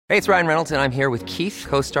Hey, it's Ryan Reynolds, and I'm here with Keith,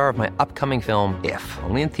 co-star of my upcoming film, If,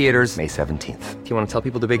 only in theaters May 17th. Do you want to tell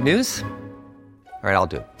people the big news? All right, I'll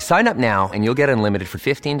do it. Sign up now and you'll get unlimited for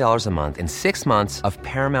 $15 a month and 6 months of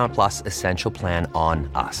Paramount Plus Essential Plan on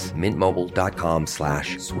us.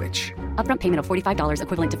 MintMobile.com/switch. Upfront payment of $45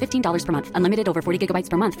 equivalent to $15 per month. Unlimited over 40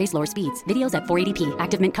 gigabytes per month. Face lower speeds. Videos at 480p.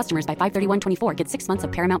 Active Mint customers by 531.24 get 6 months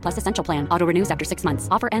of Paramount Plus Essential Plan. Auto renews after 6 months.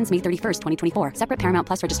 Offer ends May 31st, 2024. Separate Paramount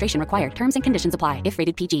Plus registration required. Terms and conditions apply if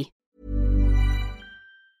rated PG.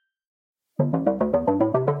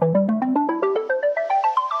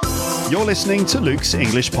 You're listening to Luke's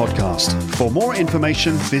English Podcast. For more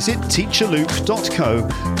information, visit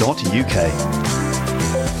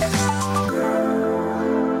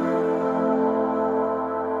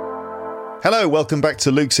teacherluke.co.uk. Hello, welcome back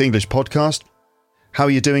to Luke's English Podcast. How are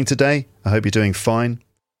you doing today? I hope you're doing fine.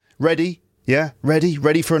 Ready? Yeah? Ready?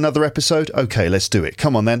 Ready for another episode? Okay, let's do it.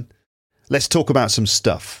 Come on then. Let's talk about some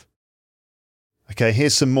stuff. Okay,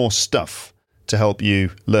 here's some more stuff to help you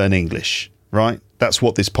learn English, right? That's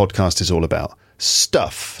what this podcast is all about.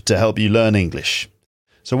 Stuff to help you learn English.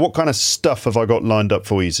 So what kind of stuff have I got lined up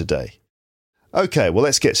for you today? Okay, well,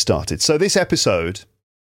 let's get started. So this episode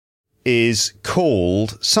is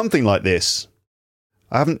called something like this.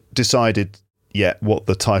 I haven't decided yet what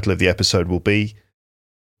the title of the episode will be.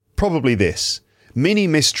 Probably this: Mini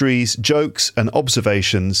Mysteries, Jokes and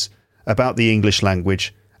Observations about the English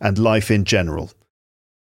language and life in general.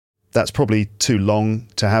 That's probably too long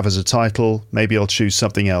to have as a title. Maybe I'll choose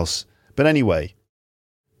something else. But anyway,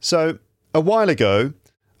 so a while ago,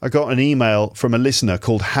 I got an email from a listener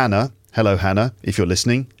called Hannah. Hello, Hannah, if you're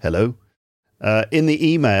listening. Hello. In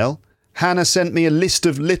the email, Hannah sent me a list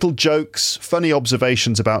of little jokes, funny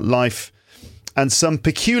observations about life, and some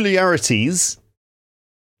peculiarities.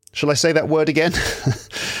 Shall I say that word again?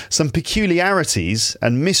 Some peculiarities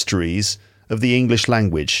and mysteries of the English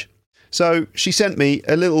language. So she sent me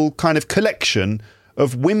a little kind of collection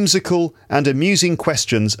of whimsical and amusing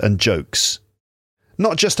questions and jokes.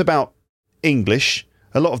 Not just about English,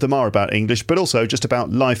 a lot of them are about English, but also just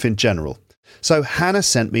about life in general. So Hannah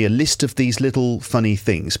sent me a list of these little funny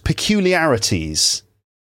things, peculiarities.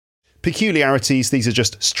 Peculiarities, these are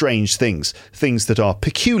just strange things, things that are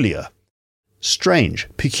peculiar. Strange,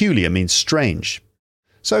 peculiar means strange.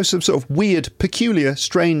 So some sort of weird, peculiar,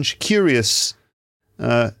 strange, curious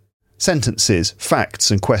sentences, facts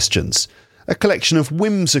and questions. A collection of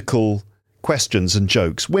whimsical questions and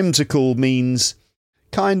jokes. Whimsical means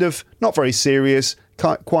kind of not very serious,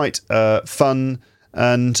 quite fun,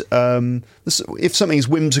 and if something's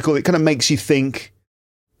whimsical, it kind of makes you think,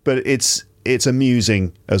 but it's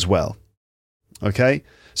amusing as well. Okay?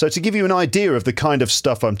 So to give you an idea of the kind of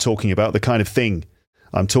stuff I'm talking about, the kind of thing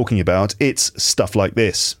I'm talking about, it's stuff like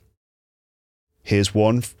this. Here's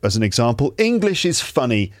one as an example. English is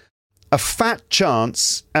funny. A fat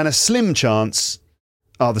chance and a slim chance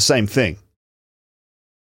are the same thing.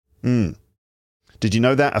 Did you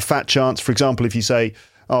know that? A fat chance, for example, if you say,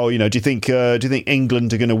 oh, do you think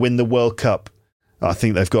England are going to win the World Cup? I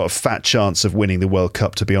think they've got a fat chance of winning the World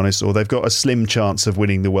Cup, to be honest, or they've got a slim chance of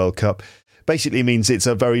winning the World Cup. Basically means it's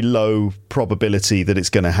a very low probability that it's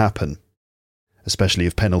going to happen, especially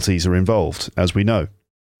if penalties are involved, as we know.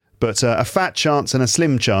 But a fat chance and a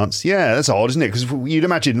slim chance, yeah, that's odd, isn't it? Because you'd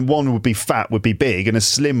imagine one would be fat, would be big, and a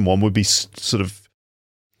slim one would be sort of...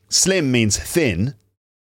 Slim means thin,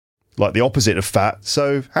 like the opposite of fat.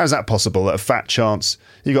 So how's that possible, that a fat chance...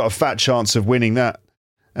 You've got a fat chance of winning that,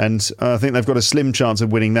 and I think they've got a slim chance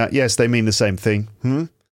of winning that. Yes, they mean the same thing.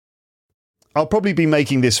 I'll probably be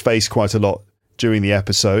making this face quite a lot during the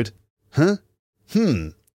episode.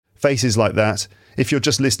 Faces like that. If you're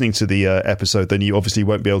just listening to the episode, then you obviously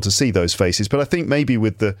won't be able to see those faces. But I think maybe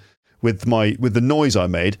with the noise I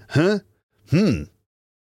made,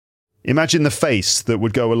 imagine the face that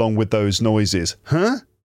would go along with those noises,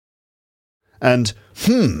 and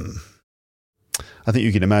I think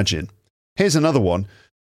you can imagine. Here's another one.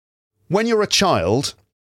 When you're a child,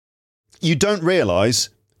 you don't realise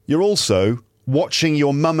you're also watching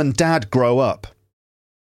your mum and dad grow up.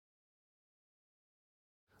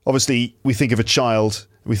 Obviously, we think of a child,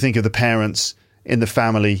 we think of the parents in the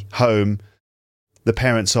family home. The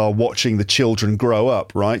parents are watching the children grow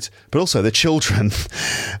up, right? But also the children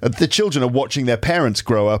are watching their parents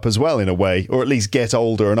grow up as well, in a way, or at least get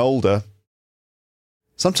older and older.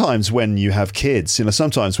 Sometimes when you have kids,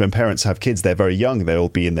 sometimes when parents have kids, they're very young. They'll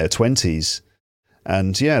be in their 20s.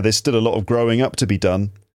 And yeah, there's still a lot of growing up to be done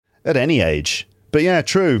at any age. But yeah,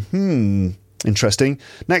 true. Interesting.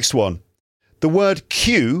 Next one. The word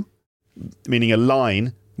queue, meaning a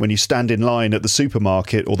line, when you stand in line at the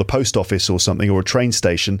supermarket or the post office or something, or a train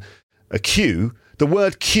station, a queue The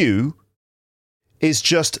word Q is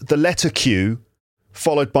just the letter Q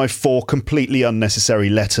followed by 4 completely unnecessary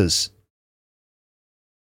letters.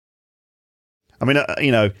 I mean,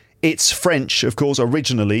 it's French, of course,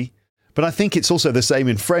 originally, but I think it's also the same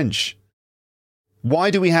in French.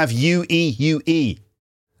 Why do we have UE?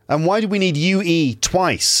 And why do we need UE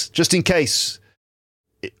twice? Just in case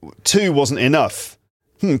 2 wasn't enough.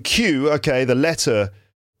 Q, okay, the letter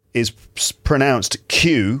is pronounced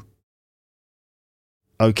Q.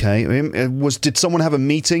 Okay, did someone have a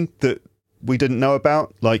meeting that we didn't know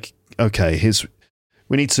about? Like, okay,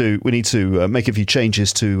 we need to make a few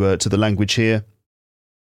changes to the language here.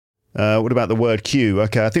 What about the word Q?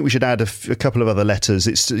 Okay, I think we should add a couple of other letters.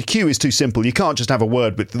 Q is too simple. You can't just have a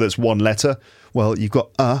word that's one letter. Well, you've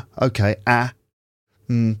got okay,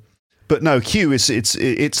 But no, Q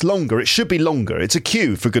it's longer. It should be longer. It's a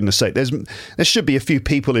Q, for goodness sake. There should be a few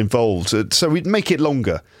people involved, so we'd make it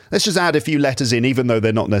longer. Let's just add a few letters in, even though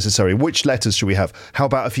they're not necessary. Which letters should we have? How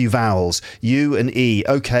about a few vowels? U and E.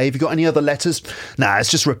 Okay, have you got any other letters? Nah,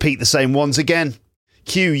 let's just repeat the same ones again.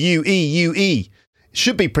 Q, U, E, U, E. It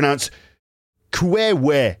should be pronounced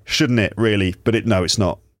Kwewe, shouldn't it, really? But no, it's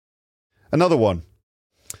not. Another one.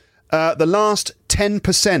 The last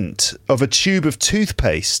 10% of a tube of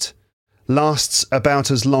toothpaste lasts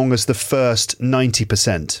about as long as the first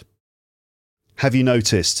 90%. Have you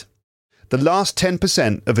noticed? The last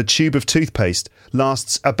 10% of a tube of toothpaste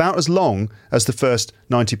lasts about as long as the first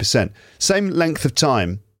 90%. Same length of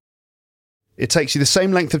time. It takes you the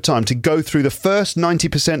same length of time to go through the first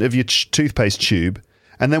 90% of your toothpaste tube,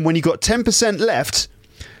 and then when you've got 10% left,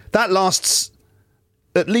 that lasts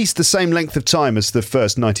at least the same length of time as the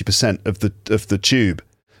first 90% of the tube.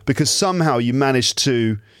 Because somehow you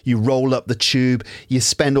roll up the tube, you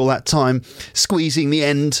spend all that time squeezing the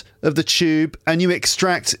end of the tube, and you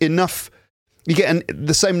extract enough, you get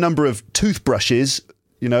the same number of toothbrushes,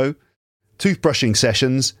 toothbrushing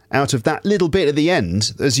sessions out of that little bit at the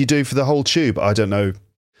end as you do for the whole tube. I don't know.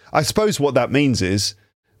 I suppose what that means is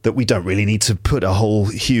that we don't really need to put a whole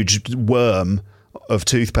huge worm of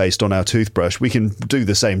toothpaste on our toothbrush. We can do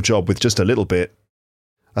the same job with just a little bit.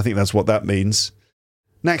 I think that's what that means.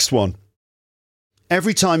 Next one.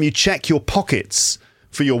 Every time you check your pockets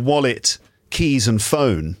for your wallet, keys and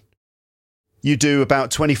phone, you do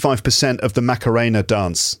about 25% of the Macarena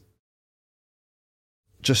dance.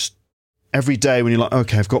 Just every day when you're like,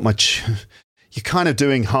 okay, I've got my... You're kind of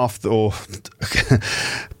doing half or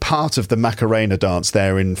part of the Macarena dance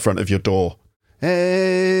there in front of your door.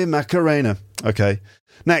 Hey, Macarena. Okay.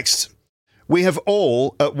 Next. We have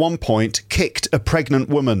all, at one point, kicked a pregnant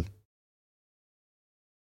woman.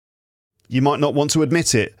 You might not want to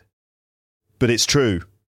admit it, but it's true.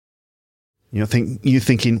 You're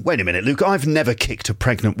thinking, wait a minute, Luke, I've never kicked a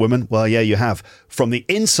pregnant woman. Well, yeah, you have. From the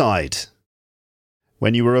inside.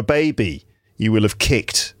 When you were a baby, you will have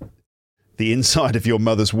kicked the inside of your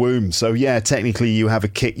mother's womb. So yeah, technically you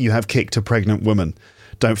have kicked a pregnant woman.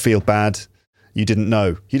 Don't feel bad. You didn't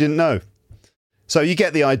know. So you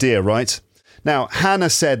get the idea, right? Now, Hannah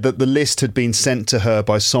said that the list had been sent to her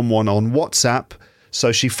by someone on WhatsApp,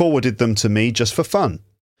 so she forwarded them to me just for fun.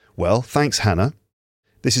 Well, thanks, Hannah.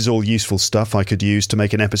 This is all useful stuff I could use to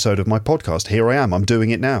make an episode of my podcast. Here I am. I'm doing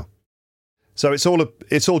it now. So it's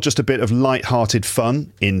all just a bit of light-hearted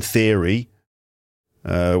fun, in theory.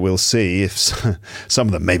 We'll see if some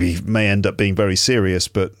of them may end up being very serious,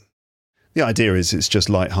 but the idea is it's just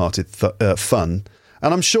light-hearted fun.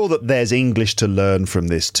 And I'm sure that there's English to learn from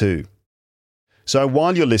this too. So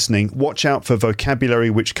while you're listening, watch out for vocabulary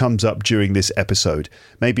which comes up during this episode.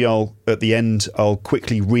 Maybe at the end, I'll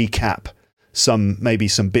quickly recap some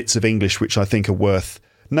bits of English which I think are worth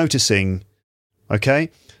noticing. Okay?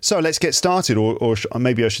 So let's get started, or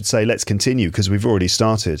maybe I should say let's continue, because we've already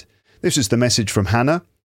started. This is the message from Hannah.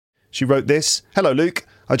 She wrote this. Hello, Luke.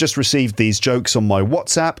 I just received these jokes on my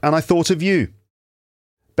WhatsApp and I thought of you.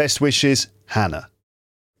 Best wishes, Hannah.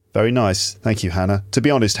 Very nice. Thank you, Hannah. To be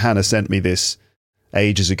honest, Hannah sent me this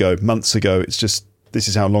ages ago, months ago. It's just, this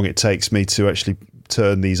is how long it takes me to actually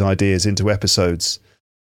turn these ideas into episodes.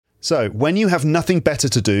 So, when you have nothing better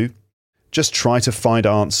to do, just try to find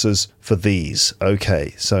answers for these.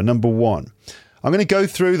 Okay, so number 1. I'm going to go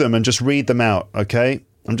through them and just read them out, okay?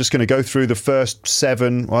 I'm just going to go through the first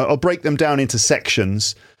 7. I'll break them down into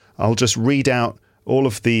sections. I'll just read out all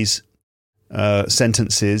of these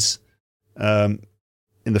sentences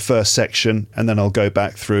in the first section, and then I'll go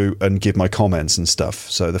back through and give my comments and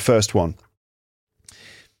stuff. So the first one.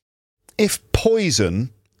 If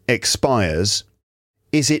poison expires,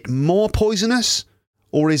 is it more poisonous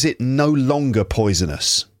or is it no longer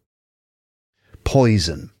poisonous?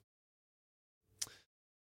 Poison.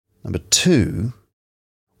 Number 2.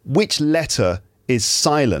 Which letter is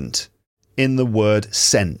silent in the word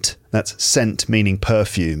scent? That's scent meaning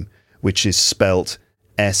perfume, which is spelt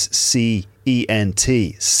S-C-E-N-T,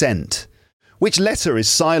 scent. Which letter is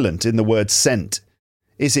silent in the word scent?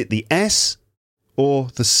 Is it the S or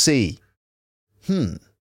the C?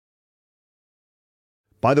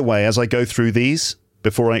 By the way, as I go through these,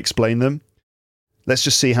 before I explain them, let's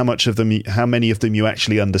just see how many of them you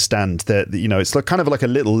actually understand. That, you know, it's kind of like a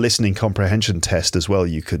little listening comprehension test as well,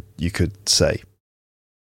 you could say.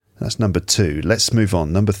 That's number 2. Let's move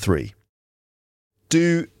on. Number 3.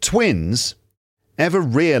 Do twins ever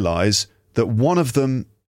realise that one of them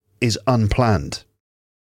is unplanned?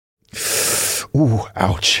 Ooh,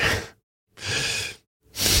 ouch.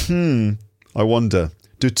 I wonder.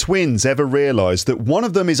 Do twins ever realise that one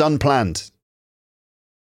of them is unplanned?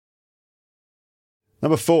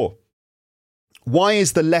 Number 4. Why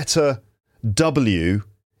is the letter W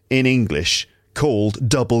in English called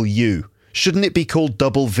W? Shouldn't it be called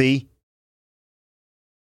double V?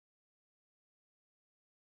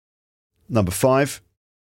 Number 5.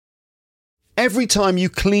 Every time you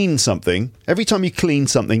clean something,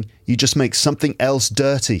 you just make something else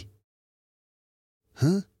dirty.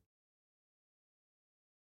 Huh?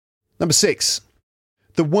 Number 6.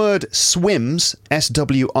 The word swims,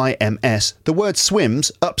 S-W-I-M-S, the word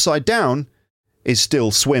swims upside down is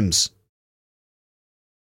still swims.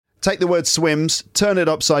 Take the word swims, turn it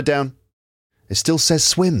upside down. It still says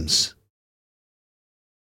swims.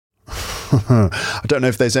 I don't know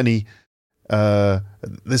if there's any...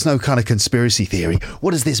 there's no kind of conspiracy theory.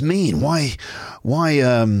 What does this mean? What's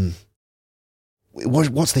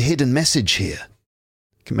the hidden message here?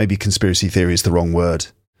 Maybe conspiracy theory is the wrong word.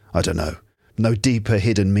 I don't know. No deeper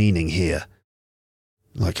hidden meaning here.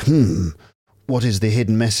 Like, what is the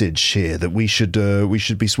hidden message here? That we should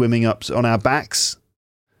be swimming up on our backs?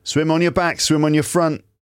 Swim on your back, swim on your front.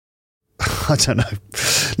 I don't know.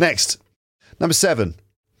 Next. Number 7.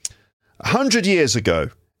 100 years ago,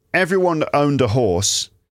 everyone owned a horse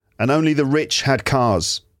and only the rich had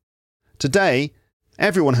cars. Today,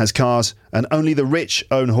 everyone has cars and only the rich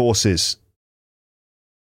own horses.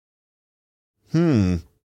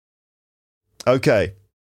 Okay.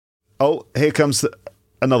 Oh, here comes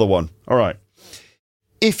another one. All right.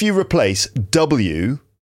 If you replace W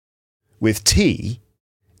with T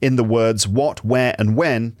in the words what, where, and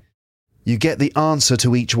when, you get the answer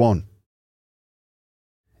to each one.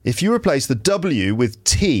 If you replace the W with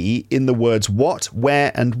T in the words what,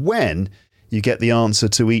 where, and when, you get the answer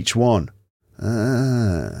to each one.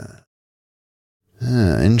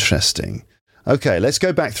 Interesting. Okay, let's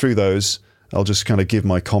go back through those. I'll just kind of give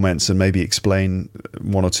my comments and maybe explain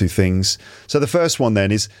one or two things. So the first one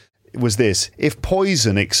then was this. If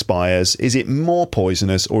poison expires, is it more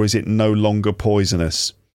poisonous or is it no longer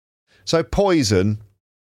poisonous? So poison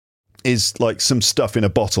is like some stuff in a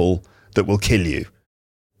bottle that will kill you,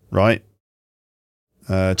 right?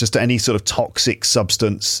 Just any sort of toxic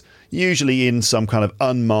substance, usually in some kind of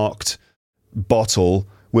unmarked bottle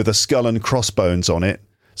with a skull and crossbones on it.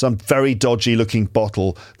 Some very dodgy looking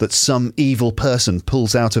bottle that some evil person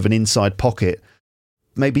pulls out of an inside pocket,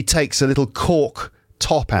 maybe takes a little cork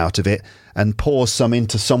top out of it and pours some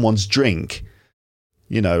into someone's drink,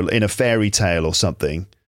 you know, in a fairy tale or something,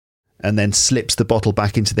 and then slips the bottle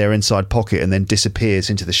back into their inside pocket and then disappears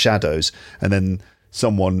into the shadows, and then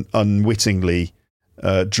someone unwittingly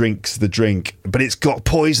drinks the drink, but it's got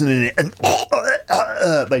poison in it and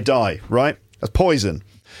they die, right? That's poison.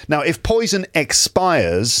 Now, if poison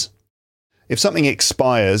expires, if something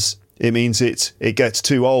expires, it means it gets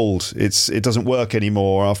too old. It doesn't work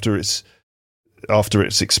anymore after it's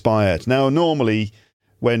expired. Now, normally,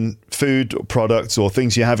 when food products or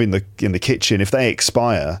things you have in the kitchen, if they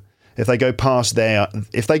expire, if they go past their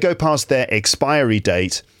expiry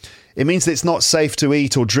date, it means that it's not safe to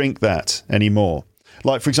eat or drink that anymore.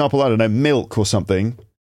 Like, for example, I don't know, milk or something.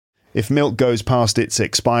 If milk goes past its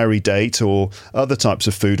expiry date, or other types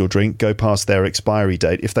of food or drink go past their expiry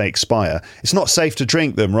date, if they expire, it's not safe to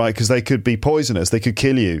drink them, right? Because they could be poisonous. They could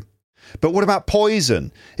kill you. But what about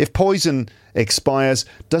poison? If poison expires,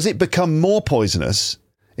 does it become more poisonous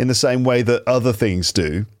in the same way that other things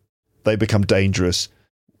do? They become dangerous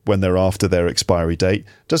when they're after their expiry date.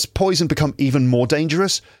 Does poison become even more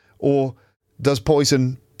dangerous? Or does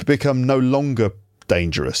poison become no longer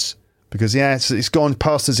dangerous? Because, yeah, it's gone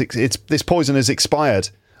past this poison has expired.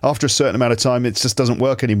 After a certain amount of time, it just doesn't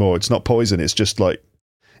work anymore. It's not poison. It's just like,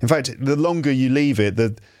 in fact, the longer you leave it,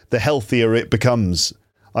 the healthier it becomes.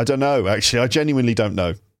 I don't know, actually. I genuinely don't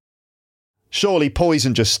know. Surely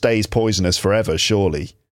poison just stays poisonous forever,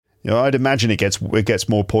 surely. You know, I'd imagine it gets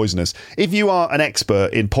more poisonous. If you are an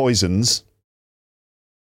expert in poisons,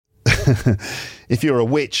 if you're a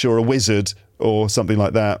witch or a wizard or something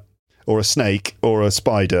like that, or a snake or a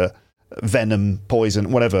spider, venom,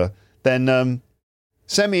 poison, whatever, then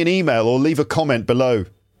send me an email or leave a comment below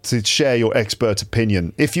to share your expert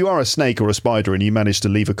opinion. If you are a snake or a spider and you manage to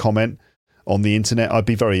leave a comment on the internet, I'd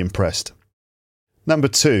be very impressed. Number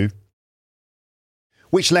 2.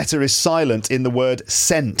 Which letter is silent in the word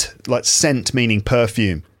scent? Like scent meaning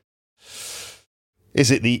perfume. Is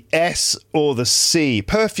it the S or the C?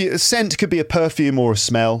 Perfume. Scent could be a perfume or a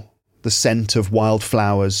smell. The scent of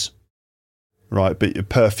wildflowers. Right, but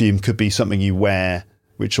perfume could be something you wear,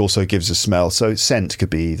 which also gives a smell. So scent could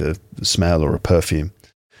be either a smell or a perfume.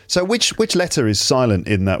 So which letter is silent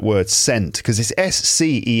in that word scent? Because it's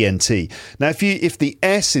S-C-E-N-T. Now, if the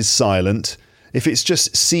S is silent, if it's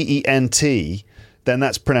just C-E-N-T, then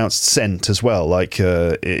that's pronounced cent as well, like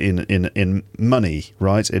in money,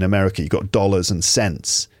 right? In America, you've got dollars and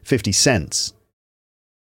cents, 50 cents.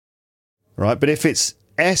 Right, but if it's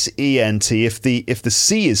S-E-N-T, if the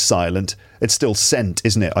C is silent, it's still sent,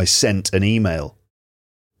 isn't it? I sent an email.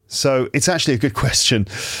 So it's actually a good question.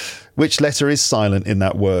 Which letter is silent in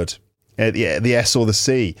that word? The S or the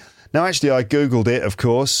C? Now, actually, I googled it, of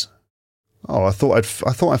course. Oh, I thought I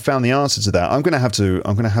found the answer to that. I'm going to have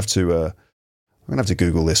to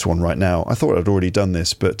Google this one right now. I thought I'd already done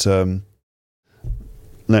this, but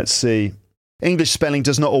let's see. English spelling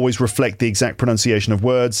does not always reflect the exact pronunciation of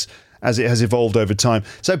words, as it has evolved over time.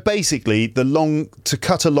 So basically, to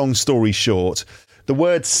cut a long story short, the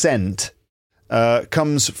word scent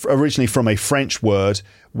comes originally from a French word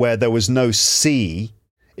where there was no C.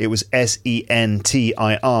 It was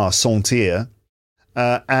S-E-N-T-I-R, sentir.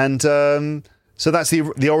 So that's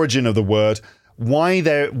the origin of the word.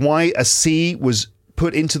 Why a C was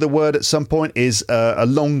put into the word at some point is a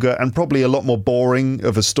longer and probably a lot more boring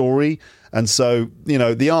of a story. And so,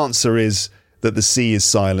 the answer is that the C is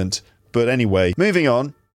silent. But anyway, moving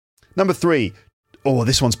on. Number 3. Oh,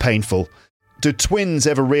 this one's painful. Do twins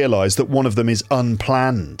ever realise that one of them is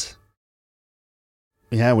unplanned?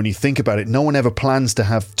 Yeah, when you think about it, no one ever plans to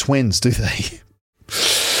have twins, do they?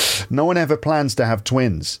 No one ever plans to have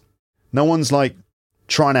twins. No one's like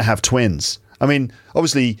trying to have twins. I mean,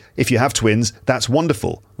 obviously, if you have twins, that's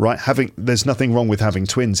wonderful, right? There's nothing wrong with having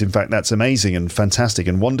twins. In fact, that's amazing and fantastic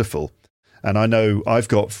and wonderful. And I know I've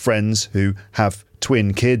got friends who have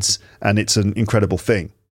twin kids, and it's an incredible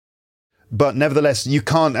thing. But nevertheless, you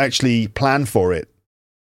can't actually plan for it.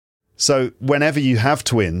 So whenever you have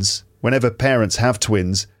twins, whenever parents have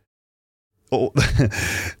twins,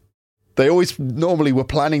 they always normally were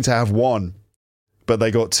planning to have one, but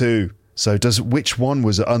they got 2. So which one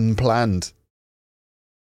was unplanned?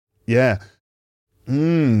 Yeah.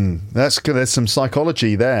 There's some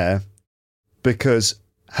psychology there, because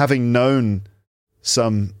having known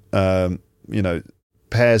some,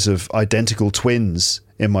 pairs of identical twins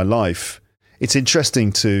in my life, it's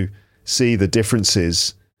interesting to see the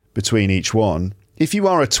differences between each one. If you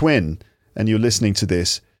are a twin and you're listening to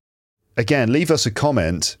this, again, leave us a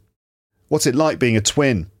comment. What's it like being a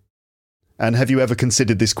twin? And have you ever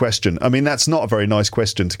considered this question? I mean, that's not a very nice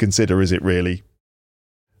question to consider, is it really?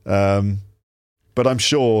 But I'm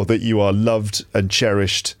sure that you are loved and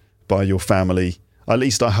cherished by your family. At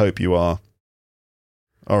least I hope you are.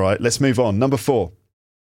 All right, let's move on. Number 4.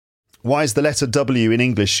 Why is the letter W in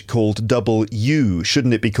English called double U?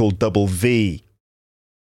 Shouldn't it be called double V?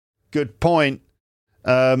 Good point.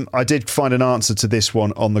 I did find an answer to this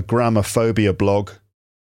one on the Grammophobia blog.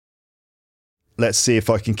 Let's see if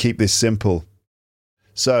I can keep this simple.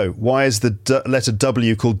 So, why is the letter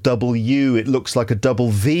W called double U? It looks like a double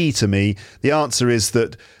V to me. The answer is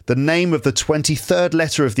that the name of the 23rd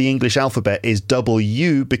letter of the English alphabet is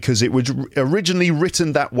W because it was originally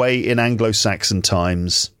written that way in Anglo-Saxon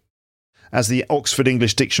times. As the Oxford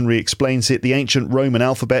English Dictionary explains it, the ancient Roman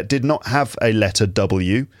alphabet did not have a letter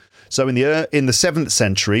W. So in the 7th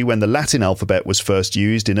century, when the Latin alphabet was first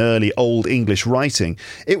used in early Old English writing,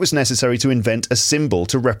 it was necessary to invent a symbol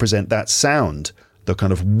to represent that sound, the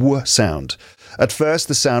kind of W sound. At first,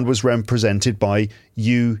 the sound was represented by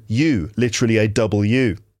UU, literally a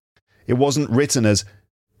W. It wasn't written as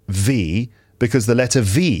V because the letter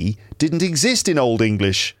V didn't exist in Old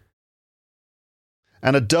English.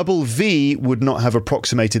 And a double V would not have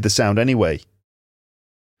approximated the sound anyway.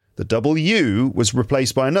 The double U was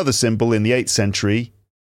replaced by another symbol in the 8th century,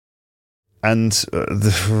 and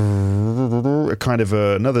another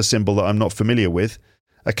symbol that I'm not familiar with,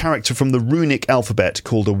 a character from the runic alphabet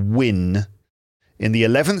called a win. In the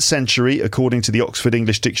 11th century, according to the Oxford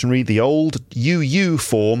English Dictionary, the old UU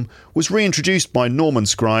form was reintroduced by Norman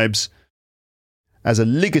scribes as a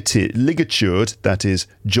ligatured, that is,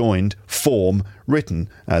 joined, form, written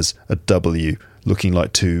as a W, looking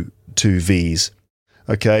like two V's.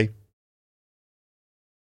 Okay?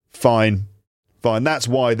 Fine. That's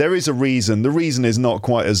why. There is a reason. The reason is not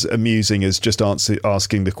quite as amusing as just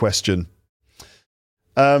asking the question.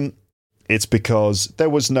 It's because there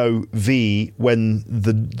was no V when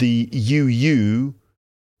the UU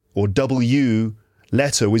or W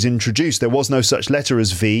letter was introduced. There was no such letter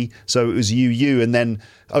as V, so it was UU, and then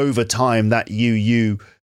over time that UU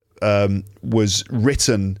was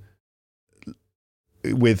written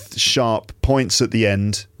with sharp points at the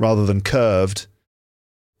end rather than curved,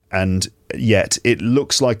 and yet it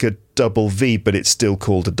looks like a double V, but it's still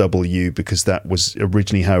called a W because that was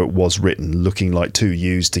originally how it was written, looking like two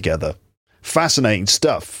U's together. Fascinating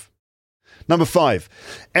stuff. Number 5.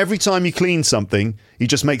 Every time you clean something, you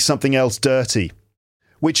just make something else dirty.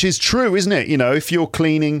 Which is true, isn't it? You know, if you're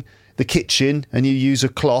cleaning the kitchen and you use a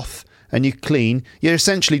cloth and you clean, you're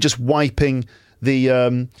essentially just wiping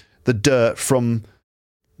the dirt from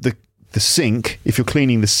the sink. If you're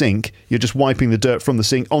cleaning the sink, you're just wiping the dirt from the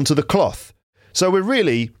sink onto the cloth. So we're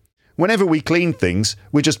really, whenever we clean things,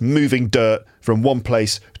 we're just moving dirt from one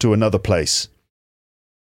place to another place.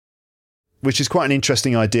 Which is quite an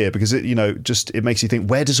interesting idea because it makes you think,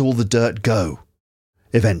 where does all the dirt go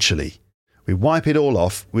eventually? We wipe it all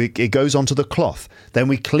off. It goes onto the cloth. Then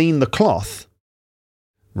we clean the cloth,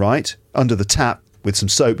 right, under the tap with some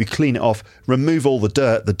soap. We clean it off, remove all the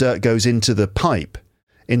dirt. The dirt goes into the pipe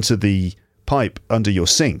under your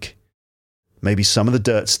sink. Maybe some of the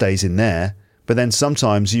dirt stays in there, but then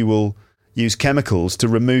sometimes you will use chemicals to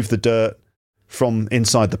remove the dirt from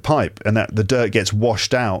inside the pipe, and that the dirt gets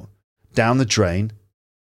washed out down the drain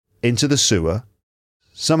into the sewer.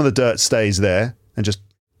 Some of the dirt stays there and just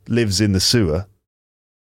lives in the sewer,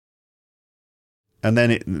 and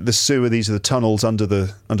then the sewer, these are the tunnels under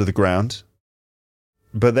the ground,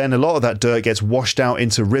 but then a lot of that dirt gets washed out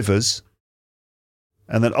into rivers,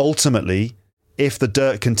 and then ultimately, if the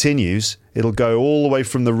dirt continues, it'll go all the way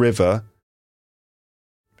from the river.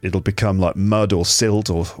 It'll become like mud or silt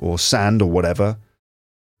or sand or whatever,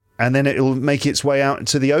 and then it'll make its way out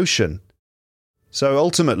into the ocean. So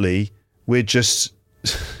ultimately, we're just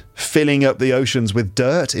filling up the oceans with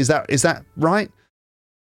dirt. Is that right?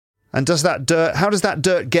 And how does that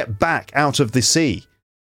dirt get back out of the sea?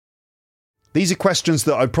 These are questions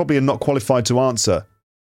that I probably am not qualified to answer.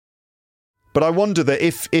 But I wonder that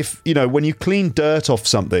if when you clean dirt off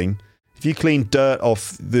something, if you clean dirt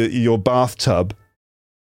off your bathtub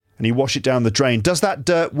and you wash it down the drain,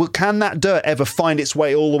 can that dirt ever find its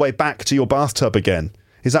way all the way back to your bathtub again?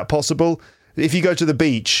 Is that possible? If you go to the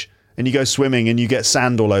beach and you go swimming and you get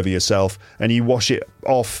sand all over yourself and you wash it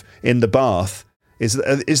off in the bath, is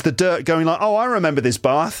the dirt going like, oh, I remember this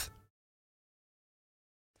bath?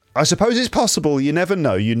 I suppose it's possible. You never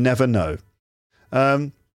know.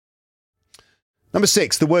 Number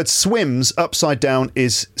 6, the word swims upside down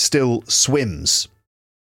is still swims.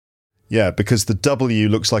 Yeah, because the W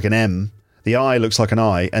looks like an M, the I looks like an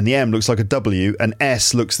I, and the M looks like a W, and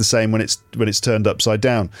S looks the same when it's turned upside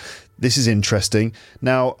down. This is interesting.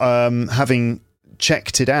 Now, having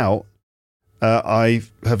checked it out, I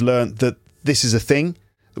have learnt that this is a thing.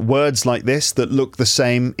 Words like this that look the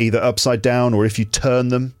same either upside down or if you turn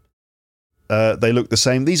them, they look the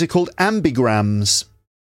same. These are called ambigrams.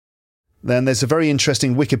 Then there's a very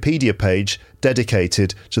interesting Wikipedia page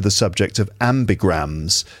dedicated to the subject of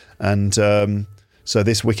ambigrams. And so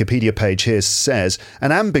this Wikipedia page here says,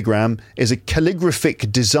 an ambigram is a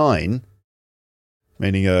calligraphic design,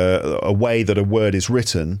 meaning a way that a word is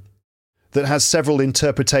written, that has several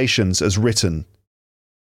interpretations as written.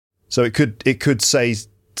 So it could say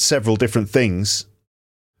several different things,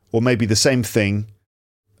 or maybe the same thing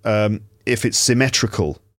if it's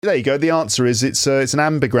symmetrical. There you go. The answer is it's an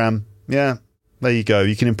ambigram. Yeah, there you go.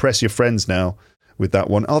 You can impress your friends now with that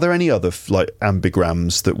one. Are there any other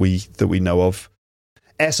ambigrams that we know of?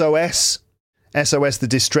 SOS, the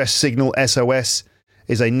distress signal. SOS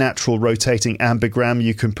is a natural rotating ambigram.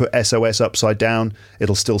 You can put SOS upside down.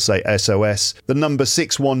 It'll still say SOS. The number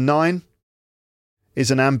 619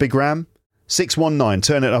 is an ambigram. 619,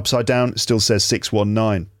 turn it upside down, it still says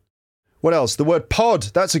 619. What else? The word pod,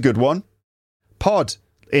 that's a good one. Pod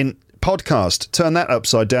in podcast, turn that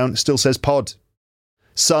upside down, it still says pod.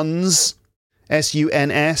 Suns,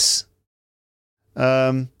 S-U-N-S.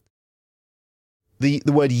 The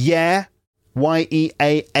word yeah,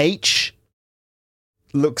 Y-E-A-H,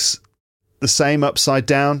 looks the same upside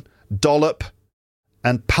down. Dollop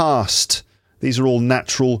and past. These are all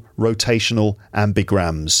natural rotational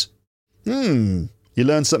ambigrams. You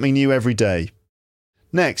learn something new every day.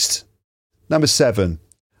 Next, Number 7.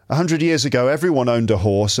 100 years ago, everyone owned a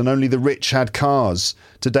horse and only the rich had cars.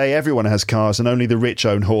 Today, everyone has cars and only the rich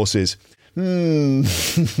own horses. It's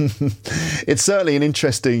certainly an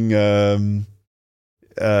interesting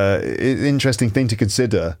thing to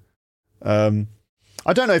consider. I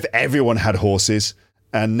don't know if everyone had horses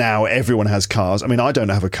and now everyone has cars. I mean, I don't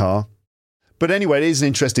have a car. But anyway, it is an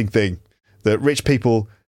interesting thing that rich people,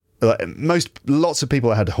 lots of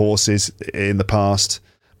people had horses in the past,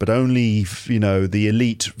 but only, the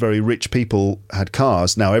elite, very rich people had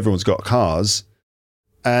cars. Now everyone's got cars.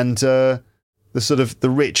 And the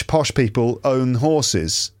rich, posh people own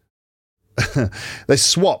horses. They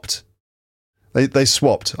swapped. They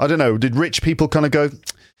swapped. I don't know. Did rich people kind of go,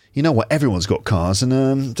 you know what, everyone's got cars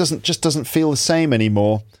and doesn't feel the same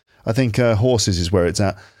anymore. I think horses is where it's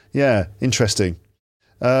at. Yeah, interesting.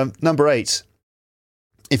 Number 8.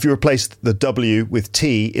 If you replace the W with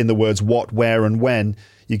T in the words what, where and when,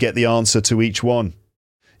 you get the answer to each one.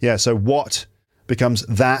 Yeah, so what becomes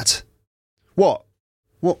that. What?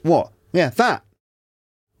 What? Yeah, that.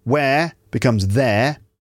 Where becomes there.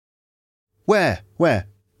 Where?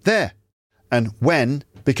 There. And when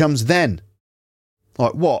becomes then.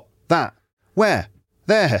 Like what? That. Where?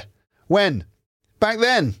 There. When? Back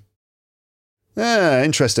then.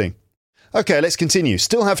 Interesting. Okay, let's continue.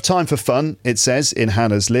 Still have time for fun, it says in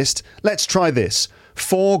Hannah's list. Let's try this.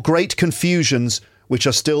 4 great confusions which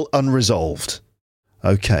are still unresolved.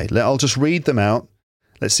 Okay, I'll just read them out.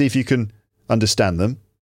 Let's see if you can understand them.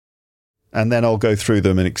 And then I'll go through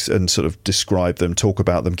them and sort of describe them, talk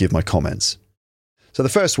about them, give my comments. So the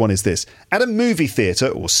first one is this. At a movie theatre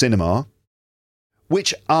or cinema,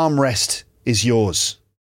 which armrest is yours?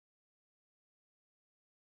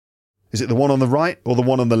 Is it the one on the right or the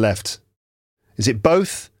one on the left? Is it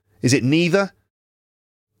both? Is it neither?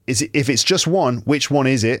 If it's just one, which one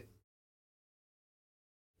is it?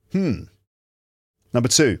 Number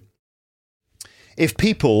 2. If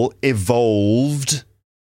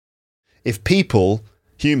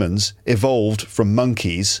humans, evolved from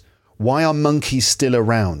monkeys, why are monkeys still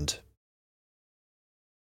around?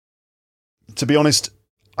 To be honest,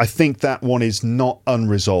 I think that one is not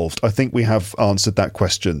unresolved. I think we have answered that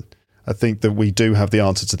question. I think that we do have the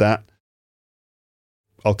answer to that.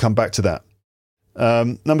 I'll come back to that.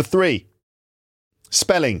 Number 3.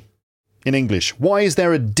 Spelling in English. Why is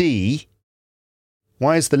there a D?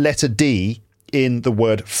 Why is the letter D in the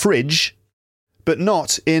word fridge, but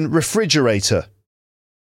not in refrigerator?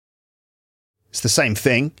 It's the same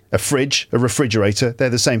thing. A fridge, a refrigerator,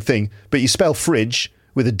 they're the same thing. But you spell fridge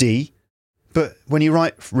with a D. But when you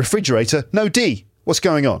write refrigerator, no D. What's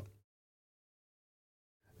going on?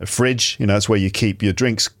 A fridge, that's where you keep your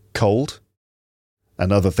drinks cold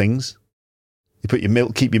and other things. You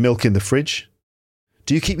keep your milk in the fridge.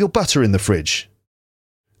 Do you keep your butter in the fridge?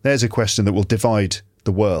 There's a question that will divide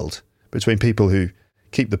the world between people who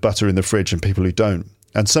keep the butter in the fridge and people who don't.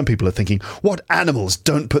 And some people are thinking, what animals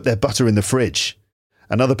don't put their butter in the fridge?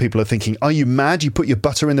 And other people are thinking, are you mad? You put your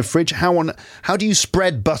butter in the fridge? How do you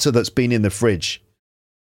spread butter that's been in the fridge?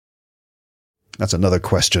 That's another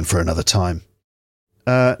question for another time.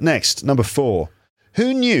 Next, number 4.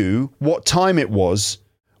 Who knew what time it was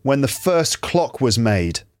when the first clock was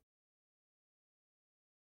made?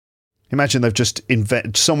 Imagine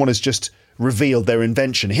someone has just revealed their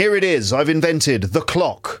invention. Here it is. I've invented the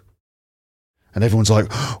clock. And everyone's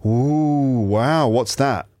like, ooh, wow, what's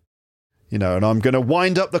that? And I'm going to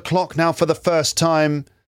wind up the clock now for the first time.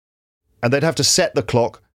 And they'd have to set the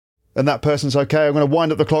clock. And that person's, okay, I'm going to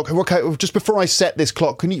wind up the clock. Okay, just before I set this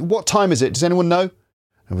clock, what time is it? Does anyone know?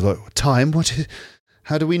 And we're like, time?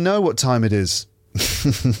 How do we know what time it is?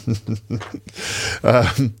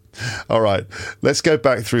 All right, let's go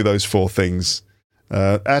back through those 4 things.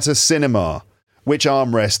 At a cinema, which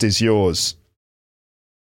armrest is yours?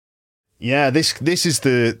 Yeah, this is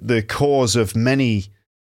the cause of many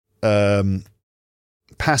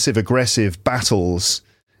passive-aggressive battles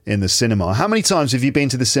in the cinema. How many times have you been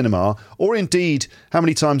to the cinema? Or indeed, how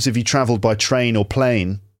many times have you travelled by train or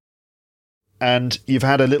plane and you've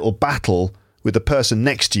had a little battle with the person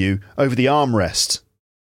next to you over the armrest?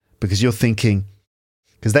 Because you're thinking...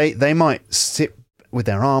 Because they might sit with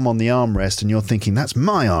their arm on the armrest and you're thinking, that's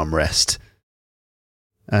my armrest.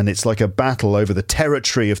 And it's like a battle over the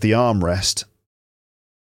territory of the armrest.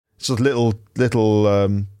 It's a little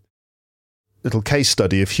case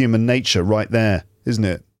study of human nature right there, isn't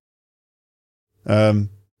it? A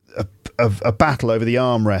battle over the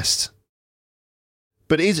armrest.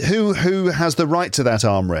 But who has the right to that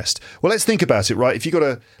armrest? Well, let's think about it, right? If you've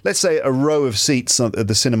got let's say a row of seats at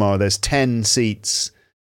the cinema, there's 10 seats.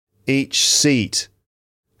 Each seat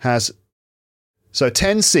has... So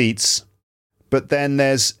 10 seats, but then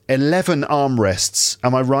there's 11 armrests.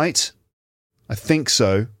 Am I right? I think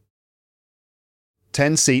so.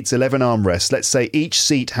 10 seats, 11 armrests. Let's say each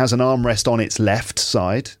seat has an armrest on its left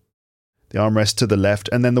side, the armrest to the left,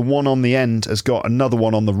 and then the one on the end has got another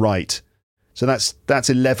one on the right. So that's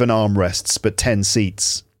 11 armrests, but 10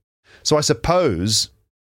 seats. So I suppose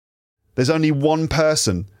there's only one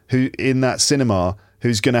person who in that cinema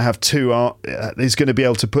who's going to have who's going to be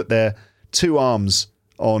able to put their two arms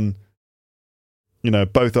on,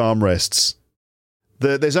 both armrests.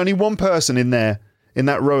 There's only one person in there, in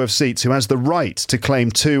that row of seats, who has the right to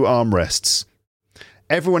claim two armrests.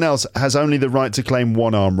 Everyone else has only the right to claim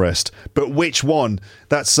one armrest. But which one?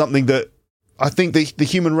 That's something that I think the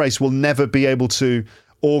human race will never be able to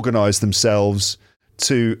organise themselves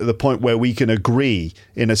to the point where we can agree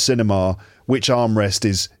in a cinema which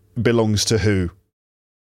armrest belongs to who.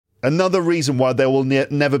 Another reason why there will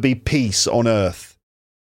never be peace on Earth.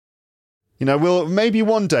 Maybe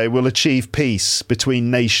one day we'll achieve peace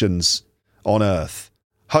between nations on Earth.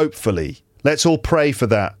 Hopefully. Let's all pray for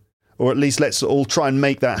that. Or at least let's all try and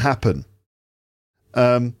make that happen.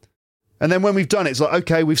 And then when we've done it, it's like,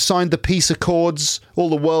 okay, we've signed the peace accords. All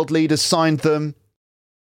the world leaders signed them.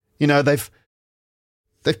 They've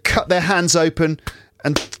cut their hands open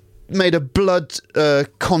and made a blood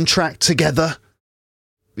contract together.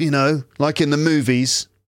 Like in the movies.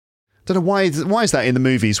 Don't know why is that in the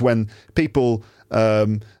movies when people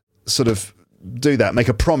sort of do that, make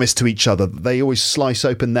a promise to each other. They always slice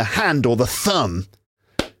open their hand or the thumb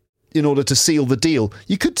in order to seal the deal.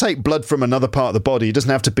 You could take blood from another part of the body. It doesn't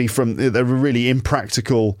have to be from a really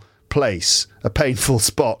impractical place, a painful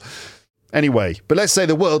spot. Anyway, but let's say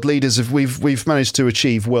the world leaders, we've managed to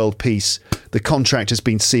achieve world peace. The contract has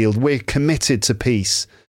been sealed. We're committed to peace.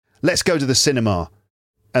 Let's go to the cinema.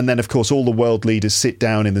 And then, of course, all the world leaders sit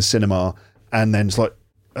down in the cinema, and then it's like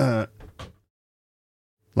the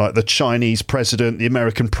Chinese president, the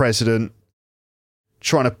American president,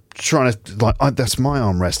 trying to that's my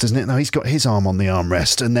armrest, isn't it? No, he's got his arm on the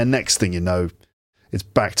armrest, and then next thing you know, it's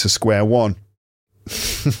back to square one.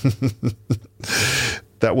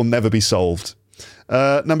 That will never be solved.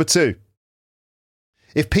 Number 2.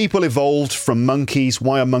 If people evolved from monkeys,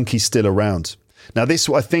 why are monkeys still around? Now,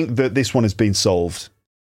 I think that this one has been solved.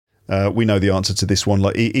 We know the answer to this one.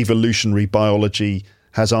 Like evolutionary biology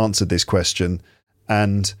has answered this question.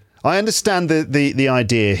 And I understand the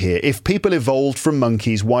idea here. If people evolved from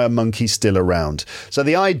monkeys, why are monkeys still around? So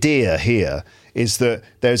the idea here is that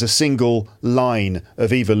there's a single line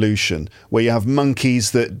of evolution where you have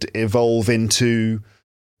monkeys that evolve into,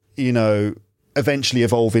 eventually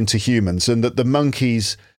evolve into humans, and that the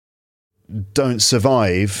monkeys don't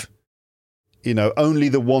survive. Only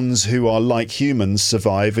the ones who are like humans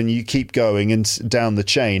survive, and you keep going and down the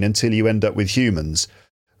chain until you end up with humans.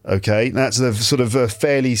 Okay, that's a sort of a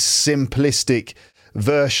fairly simplistic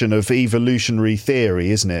version of evolutionary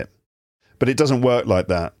theory, isn't it? But it doesn't work like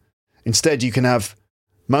that. Instead, you can have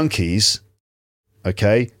monkeys.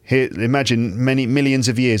 Okay, here, imagine many millions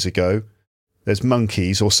of years ago, there's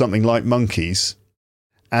monkeys or something like monkeys,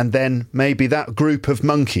 and then maybe that group of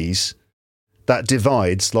monkeys that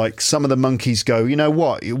divides, like some of the monkeys go, you know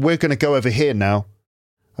what, we're going to go over here now.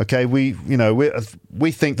 Okay, we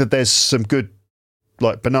think that there's some good,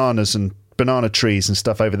 like bananas and banana trees and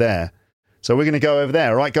stuff over there. So we're going to go over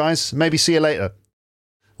there. All right, guys, maybe see you later.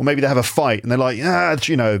 Or maybe they have a fight and they're like,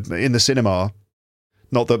 in the cinema.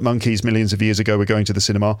 Not that monkeys millions of years ago were going to the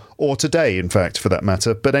cinema, or today, in fact, for that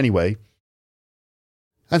matter. But anyway.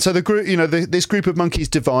 And so the group, this group of monkeys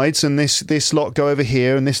divides, and this lot go over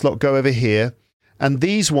here, and this lot go over here, and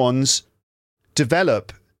these ones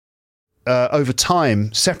develop over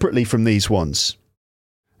time separately from these ones,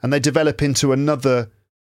 and they develop into another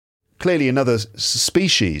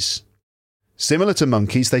species, similar to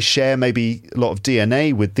monkeys. They share maybe a lot of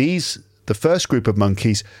DNA with the first group of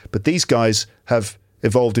monkeys, but these guys have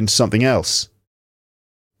evolved into something else,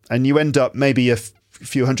 and you end up maybe a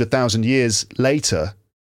few 100,000 years later.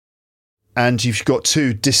 And you've got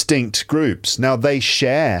two distinct groups. Now, they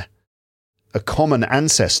share a common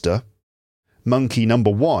ancestor, monkey number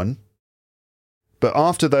 1. But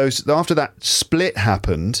after that split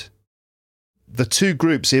happened, the two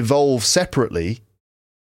groups evolve separately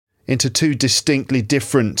into two distinctly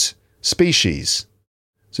different species.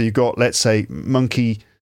 So you've got, let's say, monkey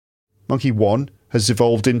 1 has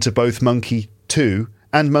evolved into both monkey 2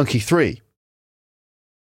 and monkey 3.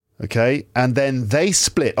 Okay? And then they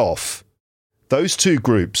split off. Those two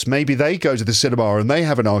groups, maybe they go to the cinema and they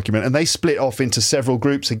have an argument and they split off into several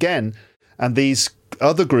groups again, and these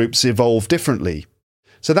other groups evolve differently.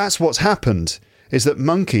 So that's what's happened, is that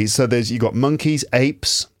monkeys, so you've got monkeys,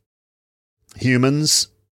 apes, humans,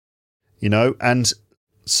 and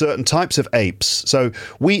certain types of apes. So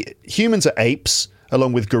humans are apes,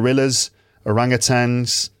 along with gorillas,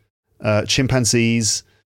 orangutans, chimpanzees,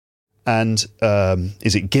 and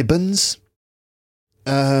is it gibbons?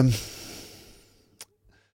 I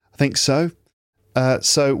think so.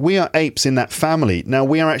 So we are apes in that family. Now,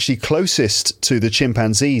 we are actually closest to the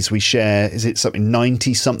chimpanzees. We share, is it something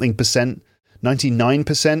 90-something%,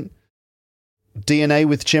 99% DNA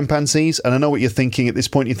with chimpanzees? And I know what you're thinking at this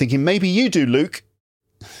point. You're thinking, maybe you do, Luke.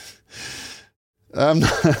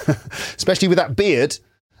 Especially with that beard.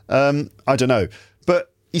 I don't know.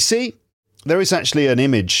 But you see, there is actually an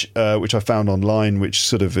image which I found online which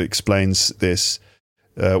sort of explains this,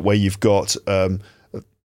 where you've got...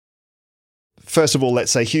 first of all,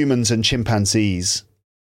 let's say humans and chimpanzees,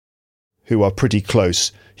 who are pretty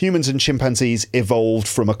close. Humans and chimpanzees evolved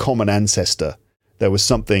from a common ancestor. There was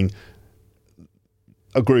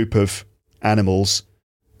a group of animals,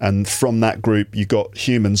 and from that group you got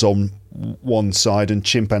humans on one side and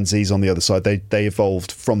chimpanzees on the other side. They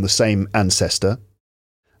evolved from the same ancestor.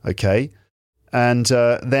 Okay. And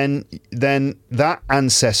then that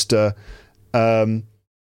ancestor...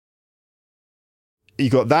 you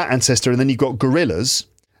got that ancestor, and then you got gorillas,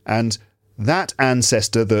 and that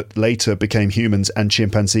ancestor that later became humans and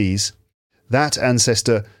chimpanzees, that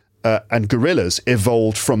ancestor and gorillas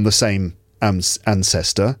evolved from the same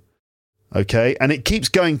ancestor. Okay, and it keeps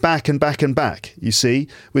going back and back and back, you see,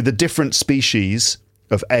 with the different species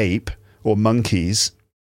of ape or monkeys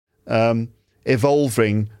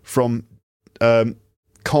evolving from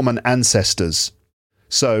common ancestors.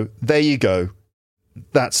 So there you go.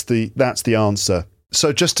 That's the answer.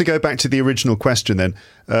 So just to go back to the original question then,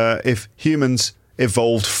 if humans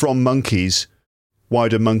evolved from monkeys, why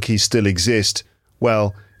do monkeys still exist?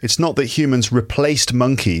 Well, it's not that humans replaced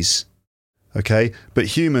monkeys, okay? But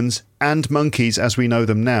humans and monkeys, as we know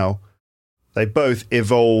them now, they both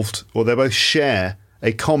evolved, or they both share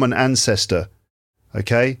a common ancestor,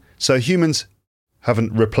 okay? So humans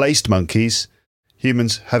haven't replaced monkeys.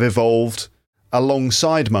 Humans have evolved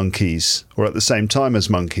alongside monkeys, or at the same time as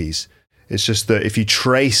monkeys. It's just that if you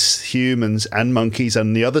trace humans and monkeys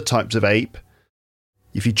and the other types of ape,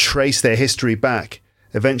 if you trace their history back,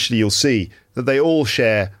 eventually you'll see that they all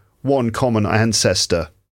share one common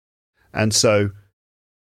ancestor. And so,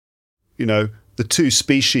 the two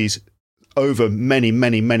species over many,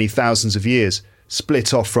 many, many thousands of years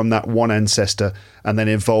split off from that one ancestor and then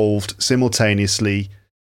evolved simultaneously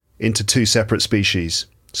into two separate species.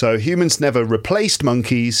 So humans never replaced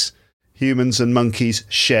monkeys. Humans and monkeys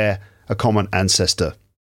share a common ancestor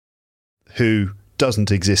who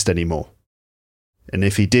doesn't exist anymore. And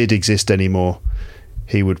if he did exist anymore,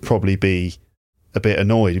 he would probably be a bit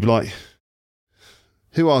annoyed. He'd be like,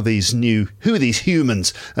 who are these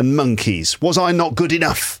humans and monkeys? Was I not good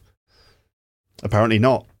enough? Apparently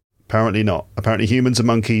not. Apparently humans and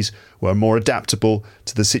monkeys were more adaptable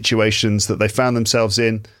to the situations that they found themselves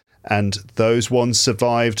in, and those ones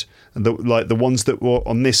survived. And the ones that were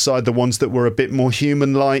on this side, the ones that were a bit more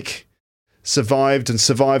human-like, survived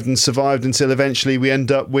until eventually we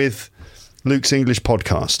end up with Luke's English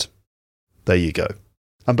podcast. There you go.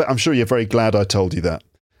 But I'm sure you're very glad I told you that.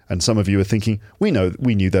 And some of you are thinking, we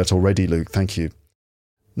knew that already, Luke. Thank you.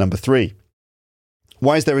 Number 3.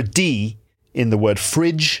 Why is there a D in the word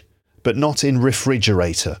fridge, but not in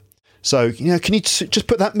refrigerator? So, can you just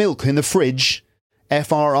put that milk in the fridge?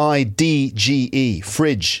 F-R-I-D-G-E,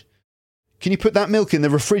 fridge. Can you put that milk in the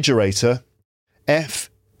refrigerator?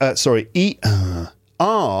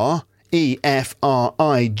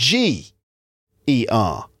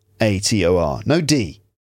 R-E-F-R-I-G-E-R-A-T-O-R. No D.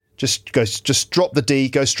 Just drop the D,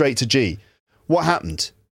 go straight to G. What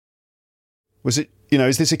happened? Was it,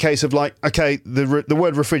 is this a case of like, okay, the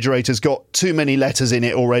word refrigerator's got too many letters in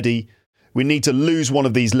it already. We need to lose one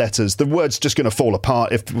of these letters. The word's just going to fall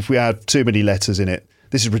apart if we add too many letters in it.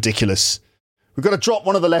 This is ridiculous. We've got to drop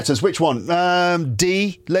one of the letters. Which one?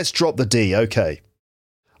 D. Let's drop the D. Okay.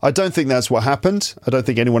 I don't think that's what happened. I don't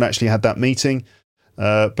think anyone actually had that meeting.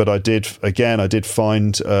 But I did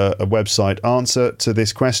find a website answer to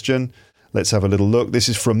this question. Let's have a little look. This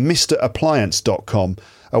is from MrAppliance.com,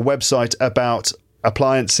 a website about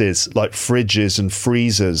appliances like fridges and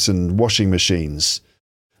freezers and washing machines.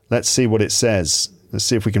 Let's see what it says. Let's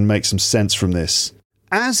see if we can make some sense from this.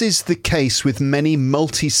 As is the case with many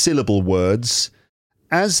multi-syllable words,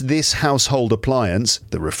 as this household appliance,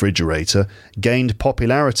 the refrigerator, gained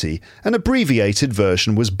popularity, an abbreviated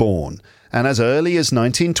version was born. And as early as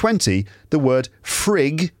 1920, the word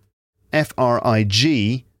frig,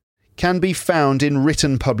 F-R-I-G, can be found in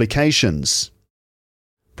written publications.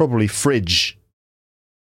 Probably fridge.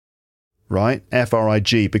 right?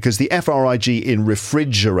 F-R-I-G, because the F-R-I-G in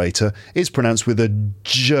refrigerator is pronounced with a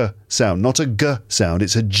J sound, not a G sound.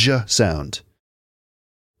 It's a J sound,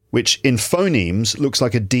 which in phonemes looks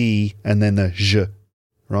like a D and then a J,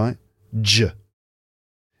 right? J.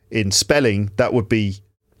 In spelling, that would be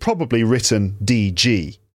probably written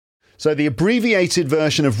DG. So the abbreviated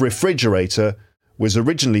version of refrigerator was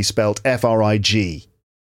originally spelt F-R-I-G,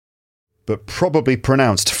 but probably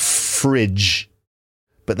pronounced fridge.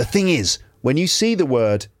 But the thing is, when you see the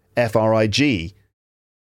word F-R-I-G,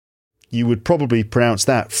 you would probably pronounce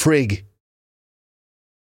that frig.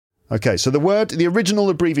 Okay, so the original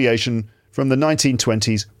abbreviation from the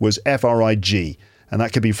 1920s was F-R-I-G, and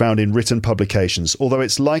that can be found in written publications, although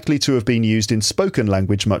it's likely to have been used in spoken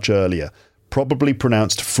language much earlier, probably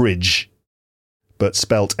pronounced fridge, but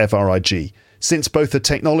spelt F-R-I-G. Since both the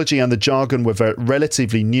technology and the jargon were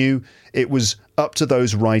relatively new, it was up to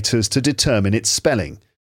those writers to determine its spelling.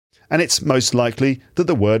 And it's most likely that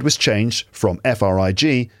the word was changed from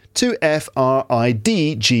F-R-I-G to F-R-I-D-G-E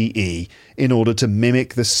in order to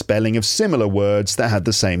mimic the spelling of similar words that had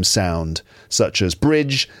the same sound, such as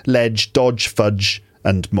bridge, ledge, dodge, fudge,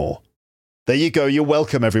 and more. There you go. You're